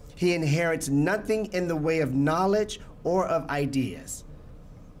 He inherits nothing in the way of knowledge or of ideas.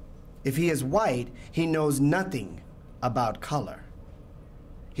 If he is white, he knows nothing about color.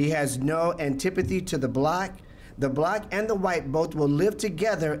 He has no antipathy to the black. The black and the white both will live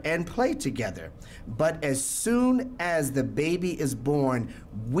together and play together. But as soon as the baby is born,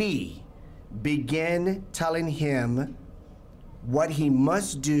 we begin telling him what he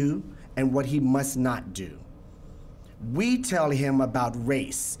must do and what he must not do. We tell him about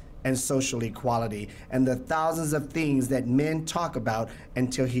race and social equality and the thousands of things that men talk about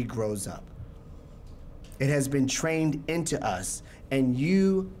until he grows up. It has been trained into us, and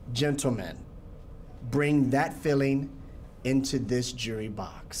you, gentlemen, bring that feeling into this jury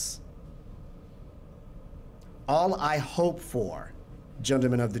box. All I hope for,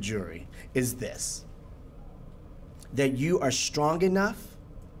 gentlemen of the jury, is this: that you are strong enough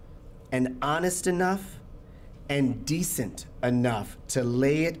and honest enough and decent enough to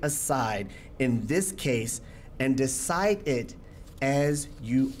lay it aside in this case and decide it as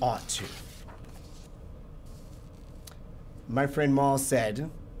you ought to. My friend Maul said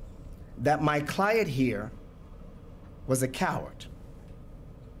that my client here was a coward.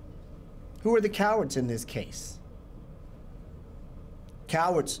 Who are the cowards in this case?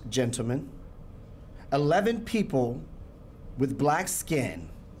 Cowards, gentlemen. 11 people with black skin.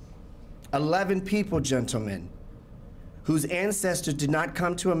 11 people, gentlemen, whose ancestors did not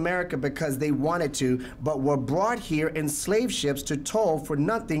come to America because they wanted to, but were brought here in slave ships to toil for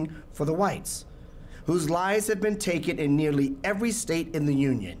nothing for the whites. whose lives have been taken in nearly every state in the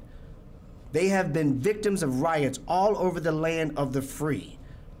Union. They have been victims of riots all over the land of the free.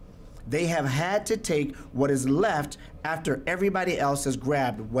 They have had to take what is left after everybody else has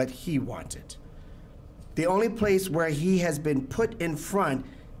grabbed what he wanted. The only place where he has been put in front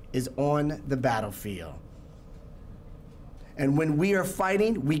is on the battlefield. And when we are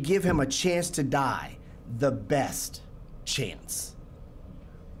fighting, we give him a chance to die, the best chance.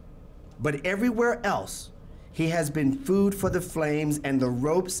 But everywhere else, he has been food for the flames and the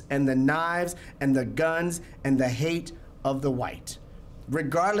ropes and the knives and the guns and the hate of the white.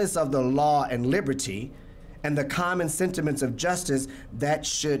 Regardless of the law and liberty and the common sentiments of justice that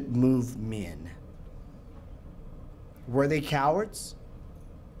should move men. Were they cowards?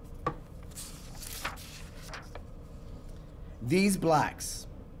 These blacks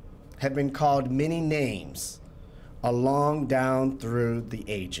have been called many names along down through the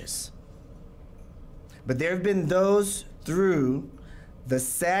ages. But there have been those through the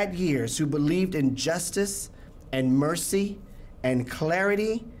sad years who believed in justice and mercy and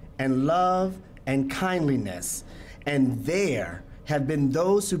clarity and love and kindliness. And there have been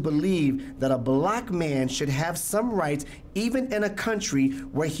those who believe that a black man should have some rights even in a country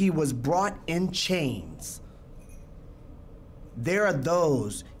where he was brought in chains. There are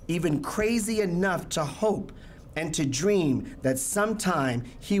those even crazy enough to hope and to dream that sometime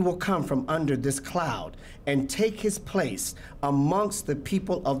he will come from under this cloud and take his place amongst the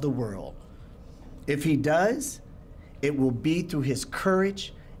people of the world. If he does, it will be through his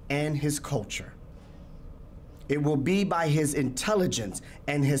courage and his culture. It will be by his intelligence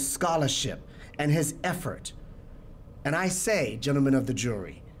and his scholarship and his effort. And I say, gentlemen of the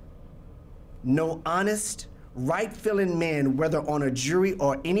jury, no honest, right-feeling man, whether on a jury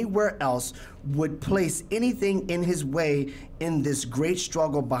or anywhere else, would place anything in his way in this great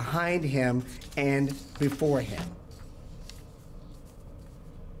struggle behind him and before him.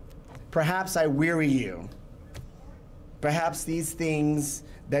 Perhaps I weary you. Perhaps these things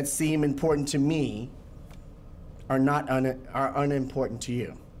that seem important to me are unimportant to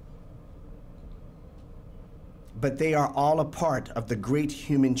you. But they are all a part of the great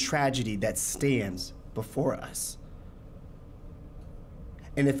human tragedy that stands before us.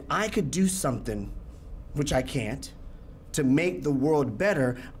 And if I could do something, which I can't, to make the world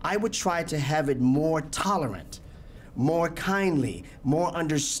better, I would try to have it more tolerant, more kindly, more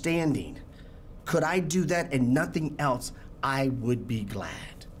understanding. Could I do that and nothing else, I would be glad.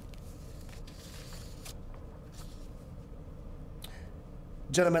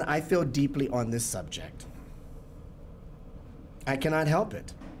 Gentlemen, I feel deeply on this subject. I cannot help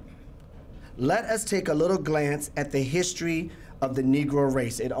it. Let us take a little glance at the history of the Negro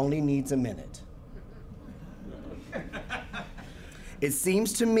race. It only needs a minute. It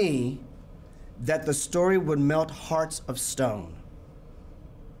seems to me that the story would melt hearts of stone.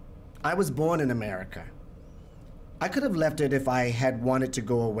 I was born in America. I could have left it if I had wanted to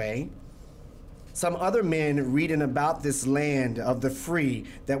go away. Some other men reading about this land of the free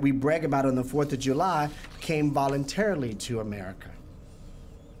that we brag about on the 4th of July came voluntarily to America.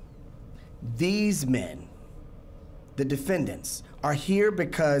 These men, the defendants, are here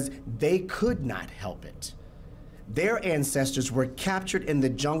because they could not help it. Their ancestors were captured in the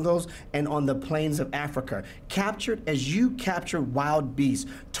jungles and on the plains of Africa, captured as you capture wild beasts,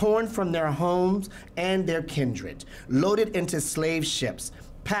 torn from their homes and their kindred, loaded into slave ships,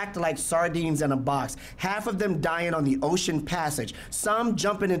 packed like sardines in a box, half of them dying on the ocean passage, some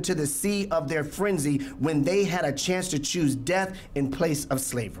jumping into the sea of their frenzy when they had a chance to choose death in place of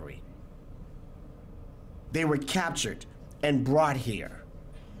slavery. They were captured and brought here.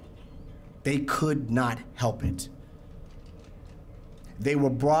 They could not help it. They were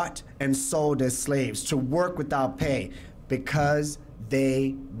brought and sold as slaves to work without pay because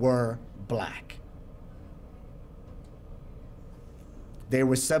they were black. They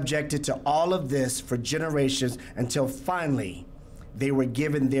were subjected to all of this for generations until finally they were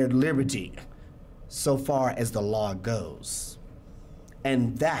given their liberty so far as the law goes.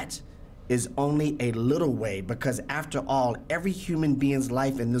 And that is only a little way, because after all, every human being's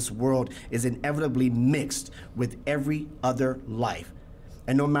life in this world is inevitably mixed with every other life.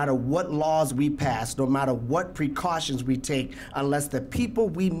 And no matter what laws we pass, no matter what precautions we take, unless the people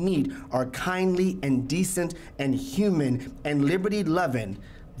we meet are kindly and decent and human and liberty-loving,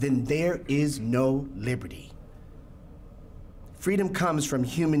 then there is no liberty. Freedom comes from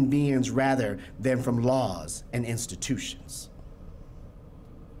human beings rather than from laws and institutions.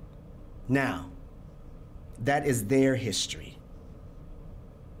 Now, that is their history.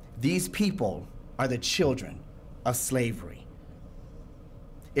 These people are the children of slavery.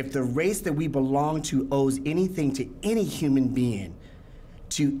 if the race that we belong to owes anything to any human being,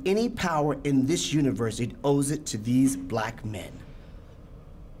 to any power in this universe, it owes it to these black men.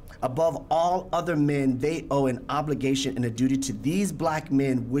 Above all other men, they owe an obligation and a duty to these black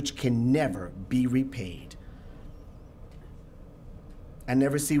men which can never be repaid. I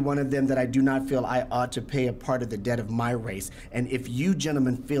never see one of them that I do not feel I ought to pay a part of the debt of my race. And if you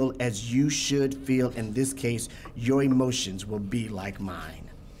gentlemen feel as you should feel in this case, your emotions will be like mine.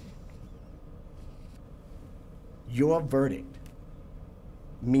 Your verdict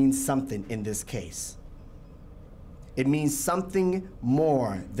means something in this case. It means something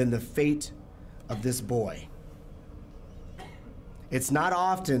more than the fate of this boy. It's not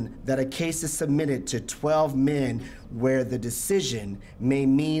often that a case is submitted to 12 men where the decision may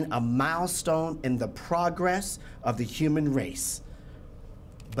mean a milestone in the progress of the human race,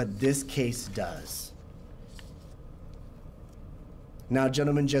 but this case does. Now,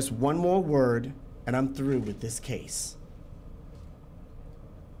 gentlemen, just one more word, and I'm through with this case.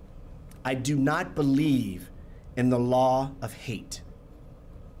 I do not believe in the law of hate.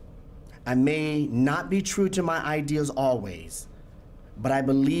 I may not be true to my ideals always, but I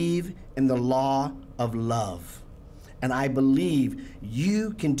believe in the law of love. And I believe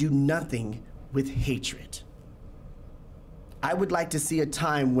you can do nothing with hatred. I would like to see a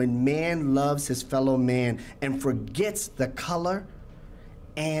time when man loves his fellow man and forgets the color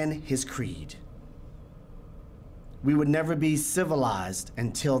and his creed. We would never be civilized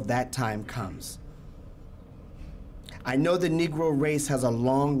until that time comes. I know the Negro race has a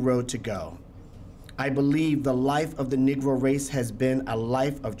long road to go. I believe the life of the Negro race has been a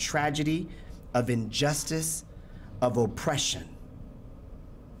life of tragedy, of injustice, of oppression.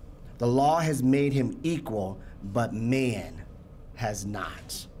 The law has made him equal, but man has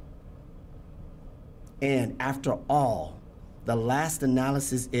not. And after all, the last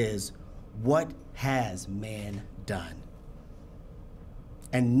analysis is, what has man done?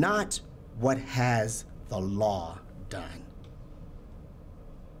 And not what has the law done.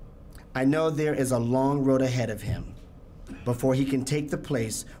 I know there is a long road ahead of him before he can take the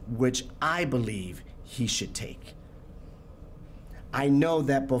place which I believe he should take. I know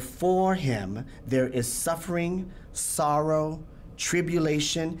that before him there is suffering, sorrow,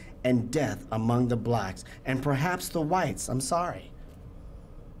 tribulation, and death among the blacks, and perhaps the whites. I'm sorry.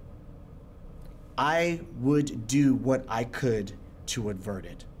 I would do what I could to avert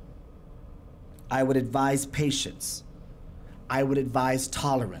it. I would advise patience. I would advise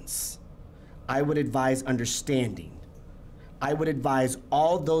tolerance. I would advise understanding. I would advise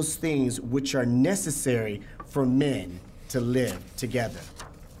all those things which are necessary for men to live together.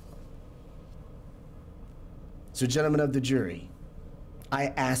 So, gentlemen of the jury, I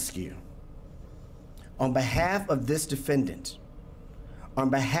ask you, on behalf of this defendant, on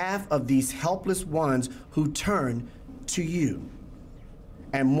behalf of these helpless ones who turn to you,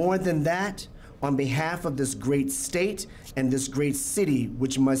 and more than that, on behalf of this great state and this great city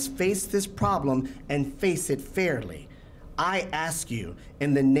which must face this problem and face it fairly, I ask you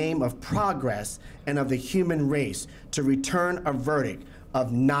in the name of progress and of the human race to return a verdict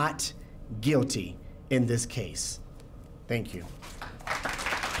of not guilty in this case. Thank you.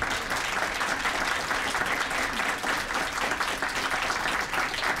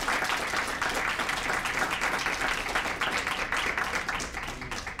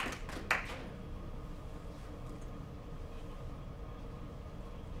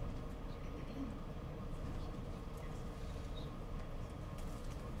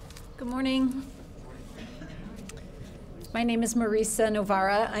 Good morning. My name is Marisa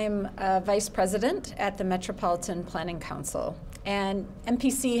Novara. I am Vice President at the Metropolitan Planning Council. And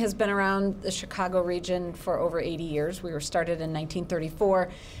MPC has been around the Chicago region for over 80 years. We were started in 1934.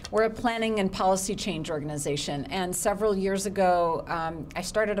 We're a planning and policy change organization. And several years ago, I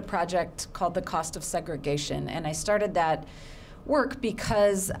started a project called The Cost of Segregation. And I started that work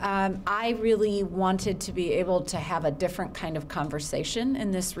because I really wanted to be able to have a different kind of conversation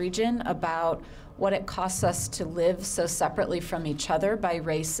in this region about what it costs us to live so separately from each other by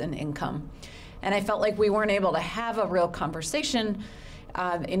race and income. And I felt like we weren't able to have a real conversation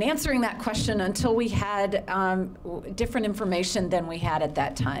in answering that question until we had different information than we had at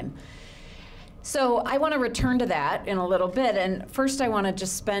that time. So I want to return to that in a little bit, and first I want to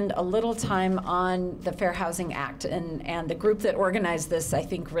just spend a little time on the Fair Housing Act, and the group that organized this, I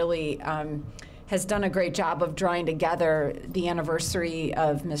think, really has done a great job of drawing together the anniversary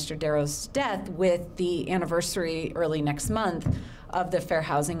of Mr. Darrow's death with the anniversary early next month of the Fair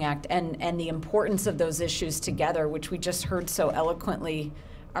Housing Act, and the importance of those issues together, which we just heard so eloquently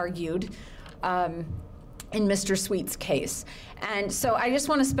argued. in Mr. Sweet's case. And so I just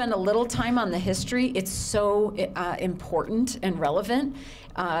want to spend a little time on the history. It's so important and relevant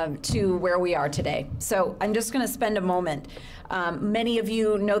to where we are today. So I'm just going to spend a moment. Many of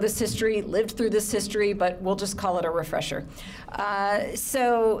you know this history, lived through this history, but we'll just call it a refresher.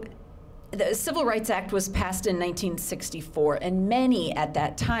 So the Civil Rights Act was passed in 1964, and many at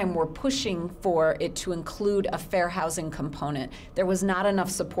that time were pushing for it to include a fair housing component. There was not enough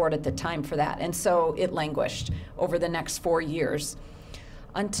support at the time for that, and so it languished over the next 4 years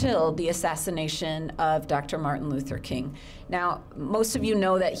until the assassination of Dr. Martin Luther King. Now, most of you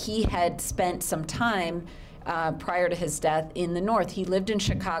know that he had spent some time prior to his death in the North. He lived in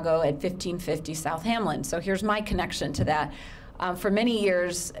Chicago at 1550 South Hamlin, so here's my connection to that. For many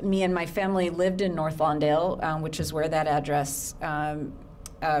years, me and my family lived in North Lawndale, which is where that address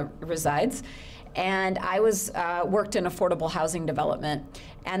resides. And I worked in affordable housing development.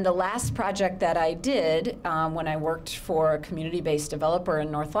 And the last project that I did when I worked for a community-based developer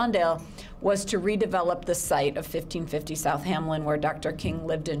in North Lawndale was to redevelop the site of 1550 South Hamlin, where Dr. King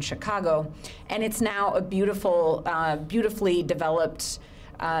lived in Chicago. And it's now a beautiful, beautifully developed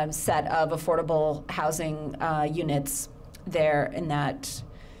set of affordable housing units there in that,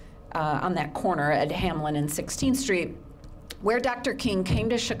 on that corner at Hamlin and 16th Street, where Dr. King came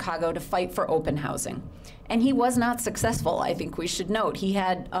to Chicago to fight for open housing. And he was not successful, I think we should note. He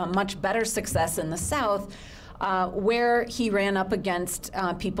had much better success in the South, where he ran up against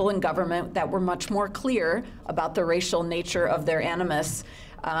people in government that were much more clear about the racial nature of their animus.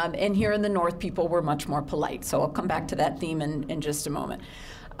 And here in the North, people were much more polite. So I'll come back to that theme in just a moment.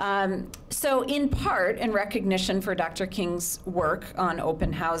 So in part, in recognition for Dr. King's work on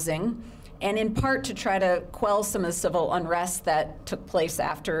open housing, and in part to try to quell some of the civil unrest that took place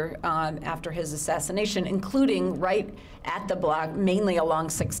after his assassination, including right at the block, mainly along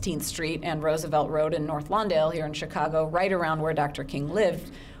 16th Street and Roosevelt Road in North Lawndale here in Chicago, right around where Dr. King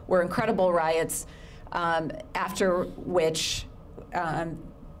lived, were incredible riots, after which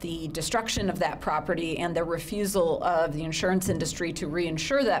the destruction of that property and the refusal of the insurance industry to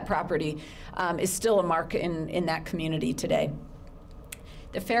reinsure that property is still a mark in that community today.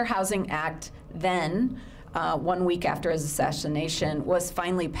 The Fair Housing Act then, 1 week after his assassination, was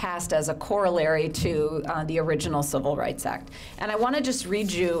finally passed as a corollary to the original Civil Rights Act. And I want to just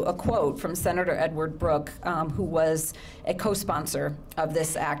read you a quote from Senator Edward Brooke, who was a co-sponsor of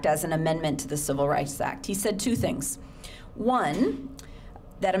this act as an amendment to the Civil Rights Act. He said two things. One,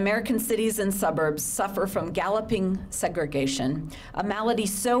 that American cities and suburbs suffer from galloping segregation, a malady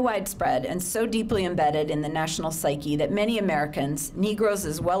so widespread and so deeply embedded in the national psyche that many Americans, Negroes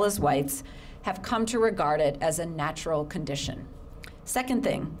as well as whites, have come to regard it as a natural condition. Second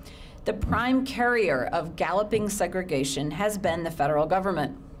thing, the prime carrier of galloping segregation has been the federal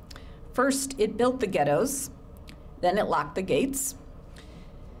government. First, it built the ghettos, then it locked the gates.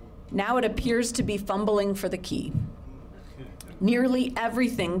 Now it appears to be fumbling for the key. Nearly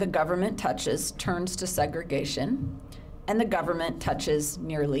everything the government touches turns to segregation, and the government touches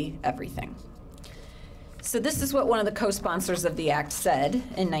nearly everything. So this is what one of the co-sponsors of the act said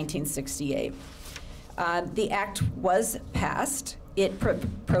in 1968. The act was passed. It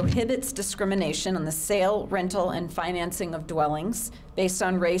prohibits discrimination on the sale, rental, and financing of dwellings based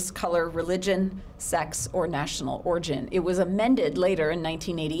on race, color, religion, sex, or national origin. It was amended later in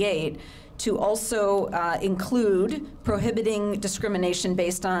 1988 to also include prohibiting discrimination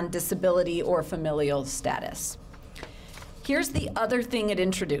based on disability or familial status. Here's the other thing it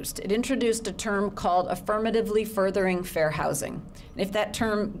introduced. It introduced a term called affirmatively furthering fair housing. And if that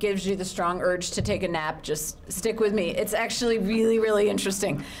term gives you the strong urge to take a nap, just stick with me. It's actually really, really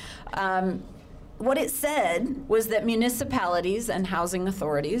interesting. What it said was that municipalities and housing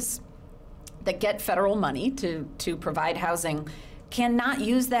authorities that get federal money to provide housing cannot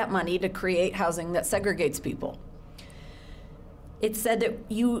use that money to create housing that segregates people. It said that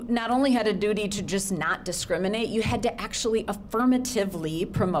you not only had a duty to just not discriminate, you had to actually affirmatively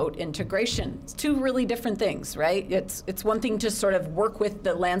promote integration. It's two really different things, right? It's one thing to sort of work with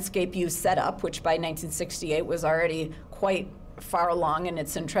the landscape you set up, which by 1968 was already quite far along in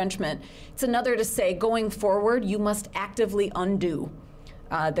its entrenchment. It's another to say, going forward, you must actively undo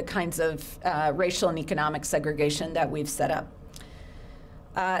the kinds of racial and economic segregation that we've set up.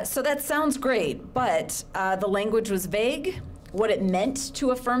 So that sounds great, but the language was vague. What it meant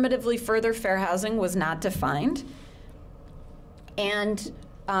to affirmatively further fair housing was not defined. And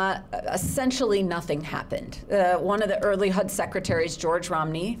essentially nothing happened. One of the early HUD secretaries, George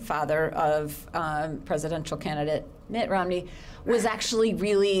Romney, father of presidential candidate Mitt Romney, was actually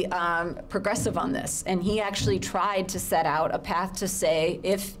really progressive on this. And he actually tried to set out a path to say,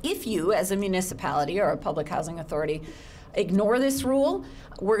 if you, as a municipality or a public housing authority, ignore this rule,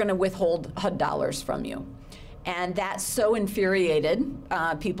 we're going to withhold HUD dollars from you. And that so infuriated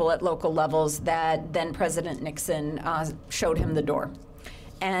people at local levels that then President Nixon showed him the door.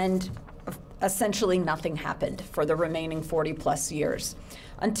 And essentially nothing happened for the remaining 40 plus years.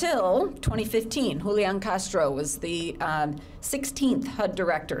 Until 2015, Julian Castro was the 16th HUD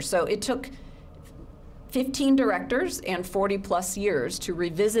director. So it took 15 directors and 40 plus years to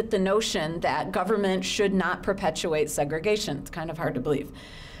revisit the notion that government should not perpetuate segregation. It's kind of hard to believe.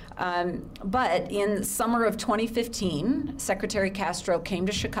 But in summer of 2015, Secretary Castro came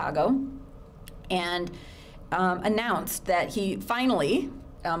to Chicago and announced that he finally,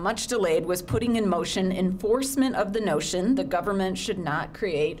 much delayed, was putting in motion enforcement of the notion the government should not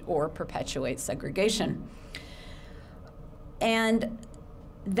create or perpetuate segregation. And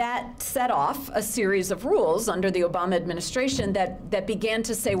that set off a series of rules under the Obama administration that began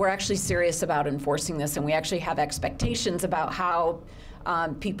to say we're actually serious about enforcing this, and we actually have expectations about how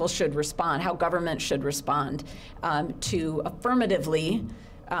people should respond, how government should respond to affirmatively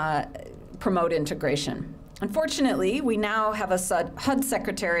promote integration. Unfortunately, we now have a HUD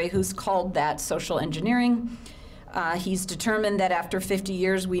secretary who's called that social engineering. He's determined that after 50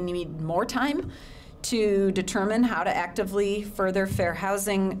 years, we need more time to determine how to actively further fair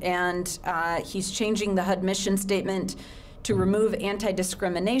housing, and he's changing the HUD mission statement to remove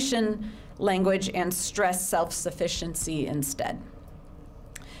anti-discrimination language and stress self-sufficiency instead.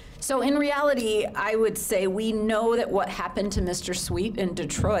 So in reality, I would say we know that what happened to Mr. Sweet in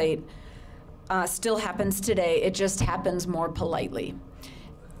Detroit still happens today. It just happens more politely.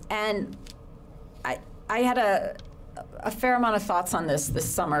 And I had a fair amount of thoughts on this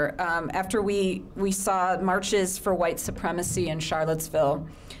summer. After we saw marches for white supremacy in Charlottesville,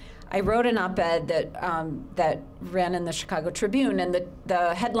 I wrote an op-ed that ran in the Chicago Tribune, and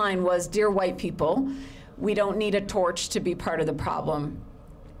the headline was, "Dear white people, we don't need a torch to be part of the problem."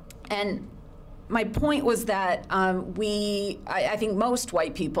 And my point was that I think most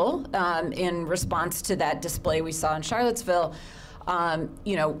white people, in response to that display we saw in Charlottesville,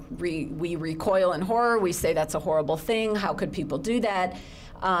 we recoil in horror. We say that's a horrible thing. How could people do that?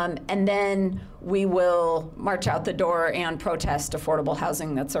 And then we will march out the door and protest affordable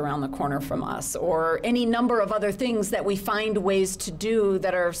housing that's around the corner from us, or any number of other things that we find ways to do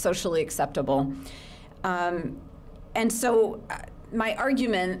that are socially acceptable. And so my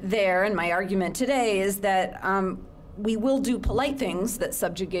argument there and my argument today is that we will do polite things that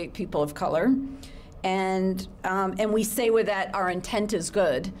subjugate people of color, and we say with that our intent is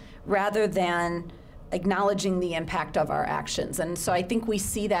good, rather than acknowledging the impact of our actions. And so I think we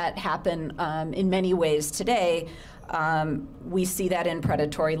see that happen in many ways today. We see that in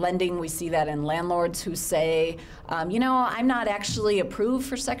predatory lending. We see that in landlords who say, I'm not actually approved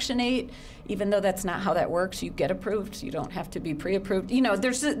for Section 8, even though that's not how that works. You get approved. You don't have to be pre-approved.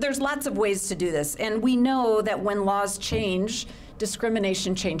 There's lots of ways to do this. And we know that when laws change,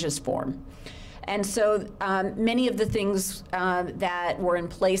 discrimination changes form. And so many of the things that were in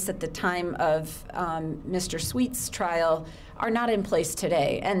place at the time of Mr. Sweet's trial are not in place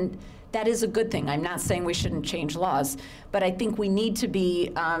today. And that is a good thing. I'm not saying we shouldn't change laws, but I think we need to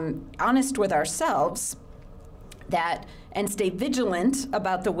be honest with ourselves and stay vigilant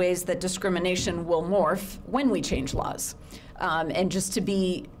about the ways that discrimination will morph when we change laws, and just to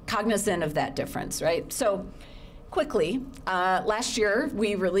be cognizant of that difference, right? So quickly, last year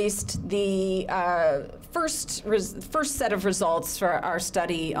we released the first set of results for our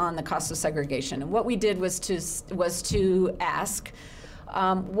study on the cost of segregation. And what we did was to ask,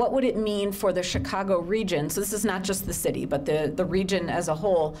 what would it mean for the Chicago region? So this is not just the city, but the region as a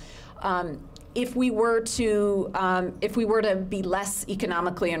whole. If we were to be less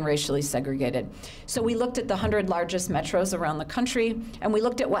economically and racially segregated. So we looked at the 100 largest metros around the country, and we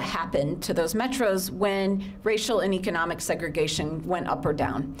looked at what happened to those metros when racial and economic segregation went up or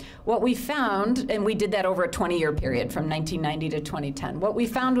down. What we found, and we did that over a 20-year period from 1990 to 2010, what we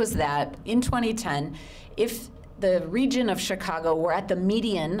found was that in 2010, if the region of Chicago were at the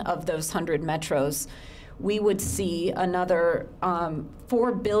median of those 100 metros, we would see another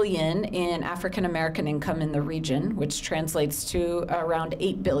 $4 billion in African American income in the region, which translates to around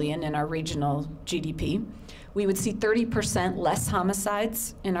 $8 billion in our regional GDP. We would see 30% less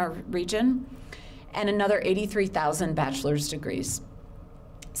homicides in our region, and another 83,000 bachelor's degrees.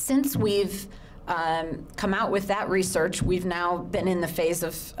 Since we've come out with that research, we've now been in the phase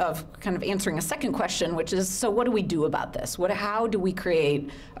of kind of answering a second question, which is, so what do we do about this? How do we create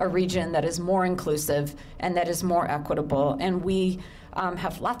a region that is more inclusive and that is more equitable? And we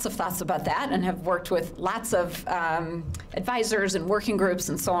have lots of thoughts about that and have worked with lots of advisors and working groups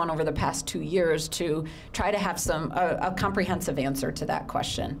and so on over the past 2 years to try to have a comprehensive answer to that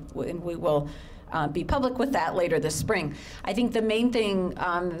question. And we will be public with that later this spring. I think the main thing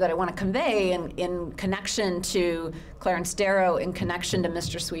that I want to convey in connection to Clarence Darrow, in connection to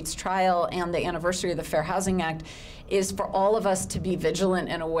Mr. Sweet's trial and the anniversary of the Fair Housing Act, is for all of us to be vigilant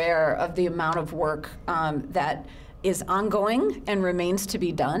and aware of the amount of work that is ongoing and remains to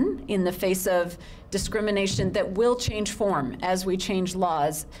be done in the face of discrimination that will change form as we change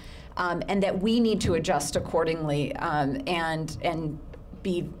laws, and that we need to adjust accordingly and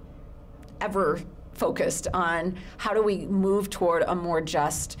be ever focused on how do we move toward a more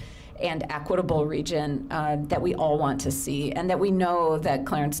just and equitable region that we all want to see, and that we know that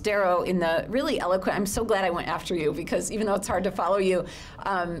Clarence Darrow, in the really eloquent, I'm so glad I went after you, because even though it's hard to follow you,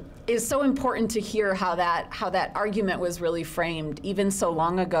 is so important to hear how that argument was really framed even so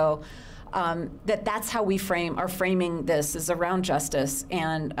long ago. That's how we are framing this, is around justice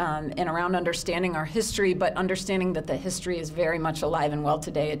and around understanding our history, but understanding that the history is very much alive and well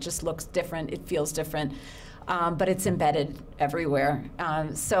today. It just looks different, it feels different, but it's embedded everywhere.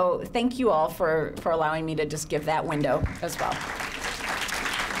 So thank you all for allowing me to just give that window as well.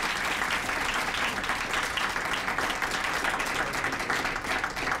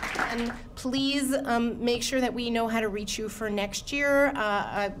 And please make sure that we know how to reach you for next year.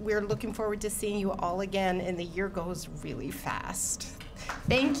 We're looking forward to seeing you all again, and the year goes really fast.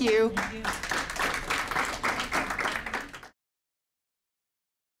 Thank you. Thank you.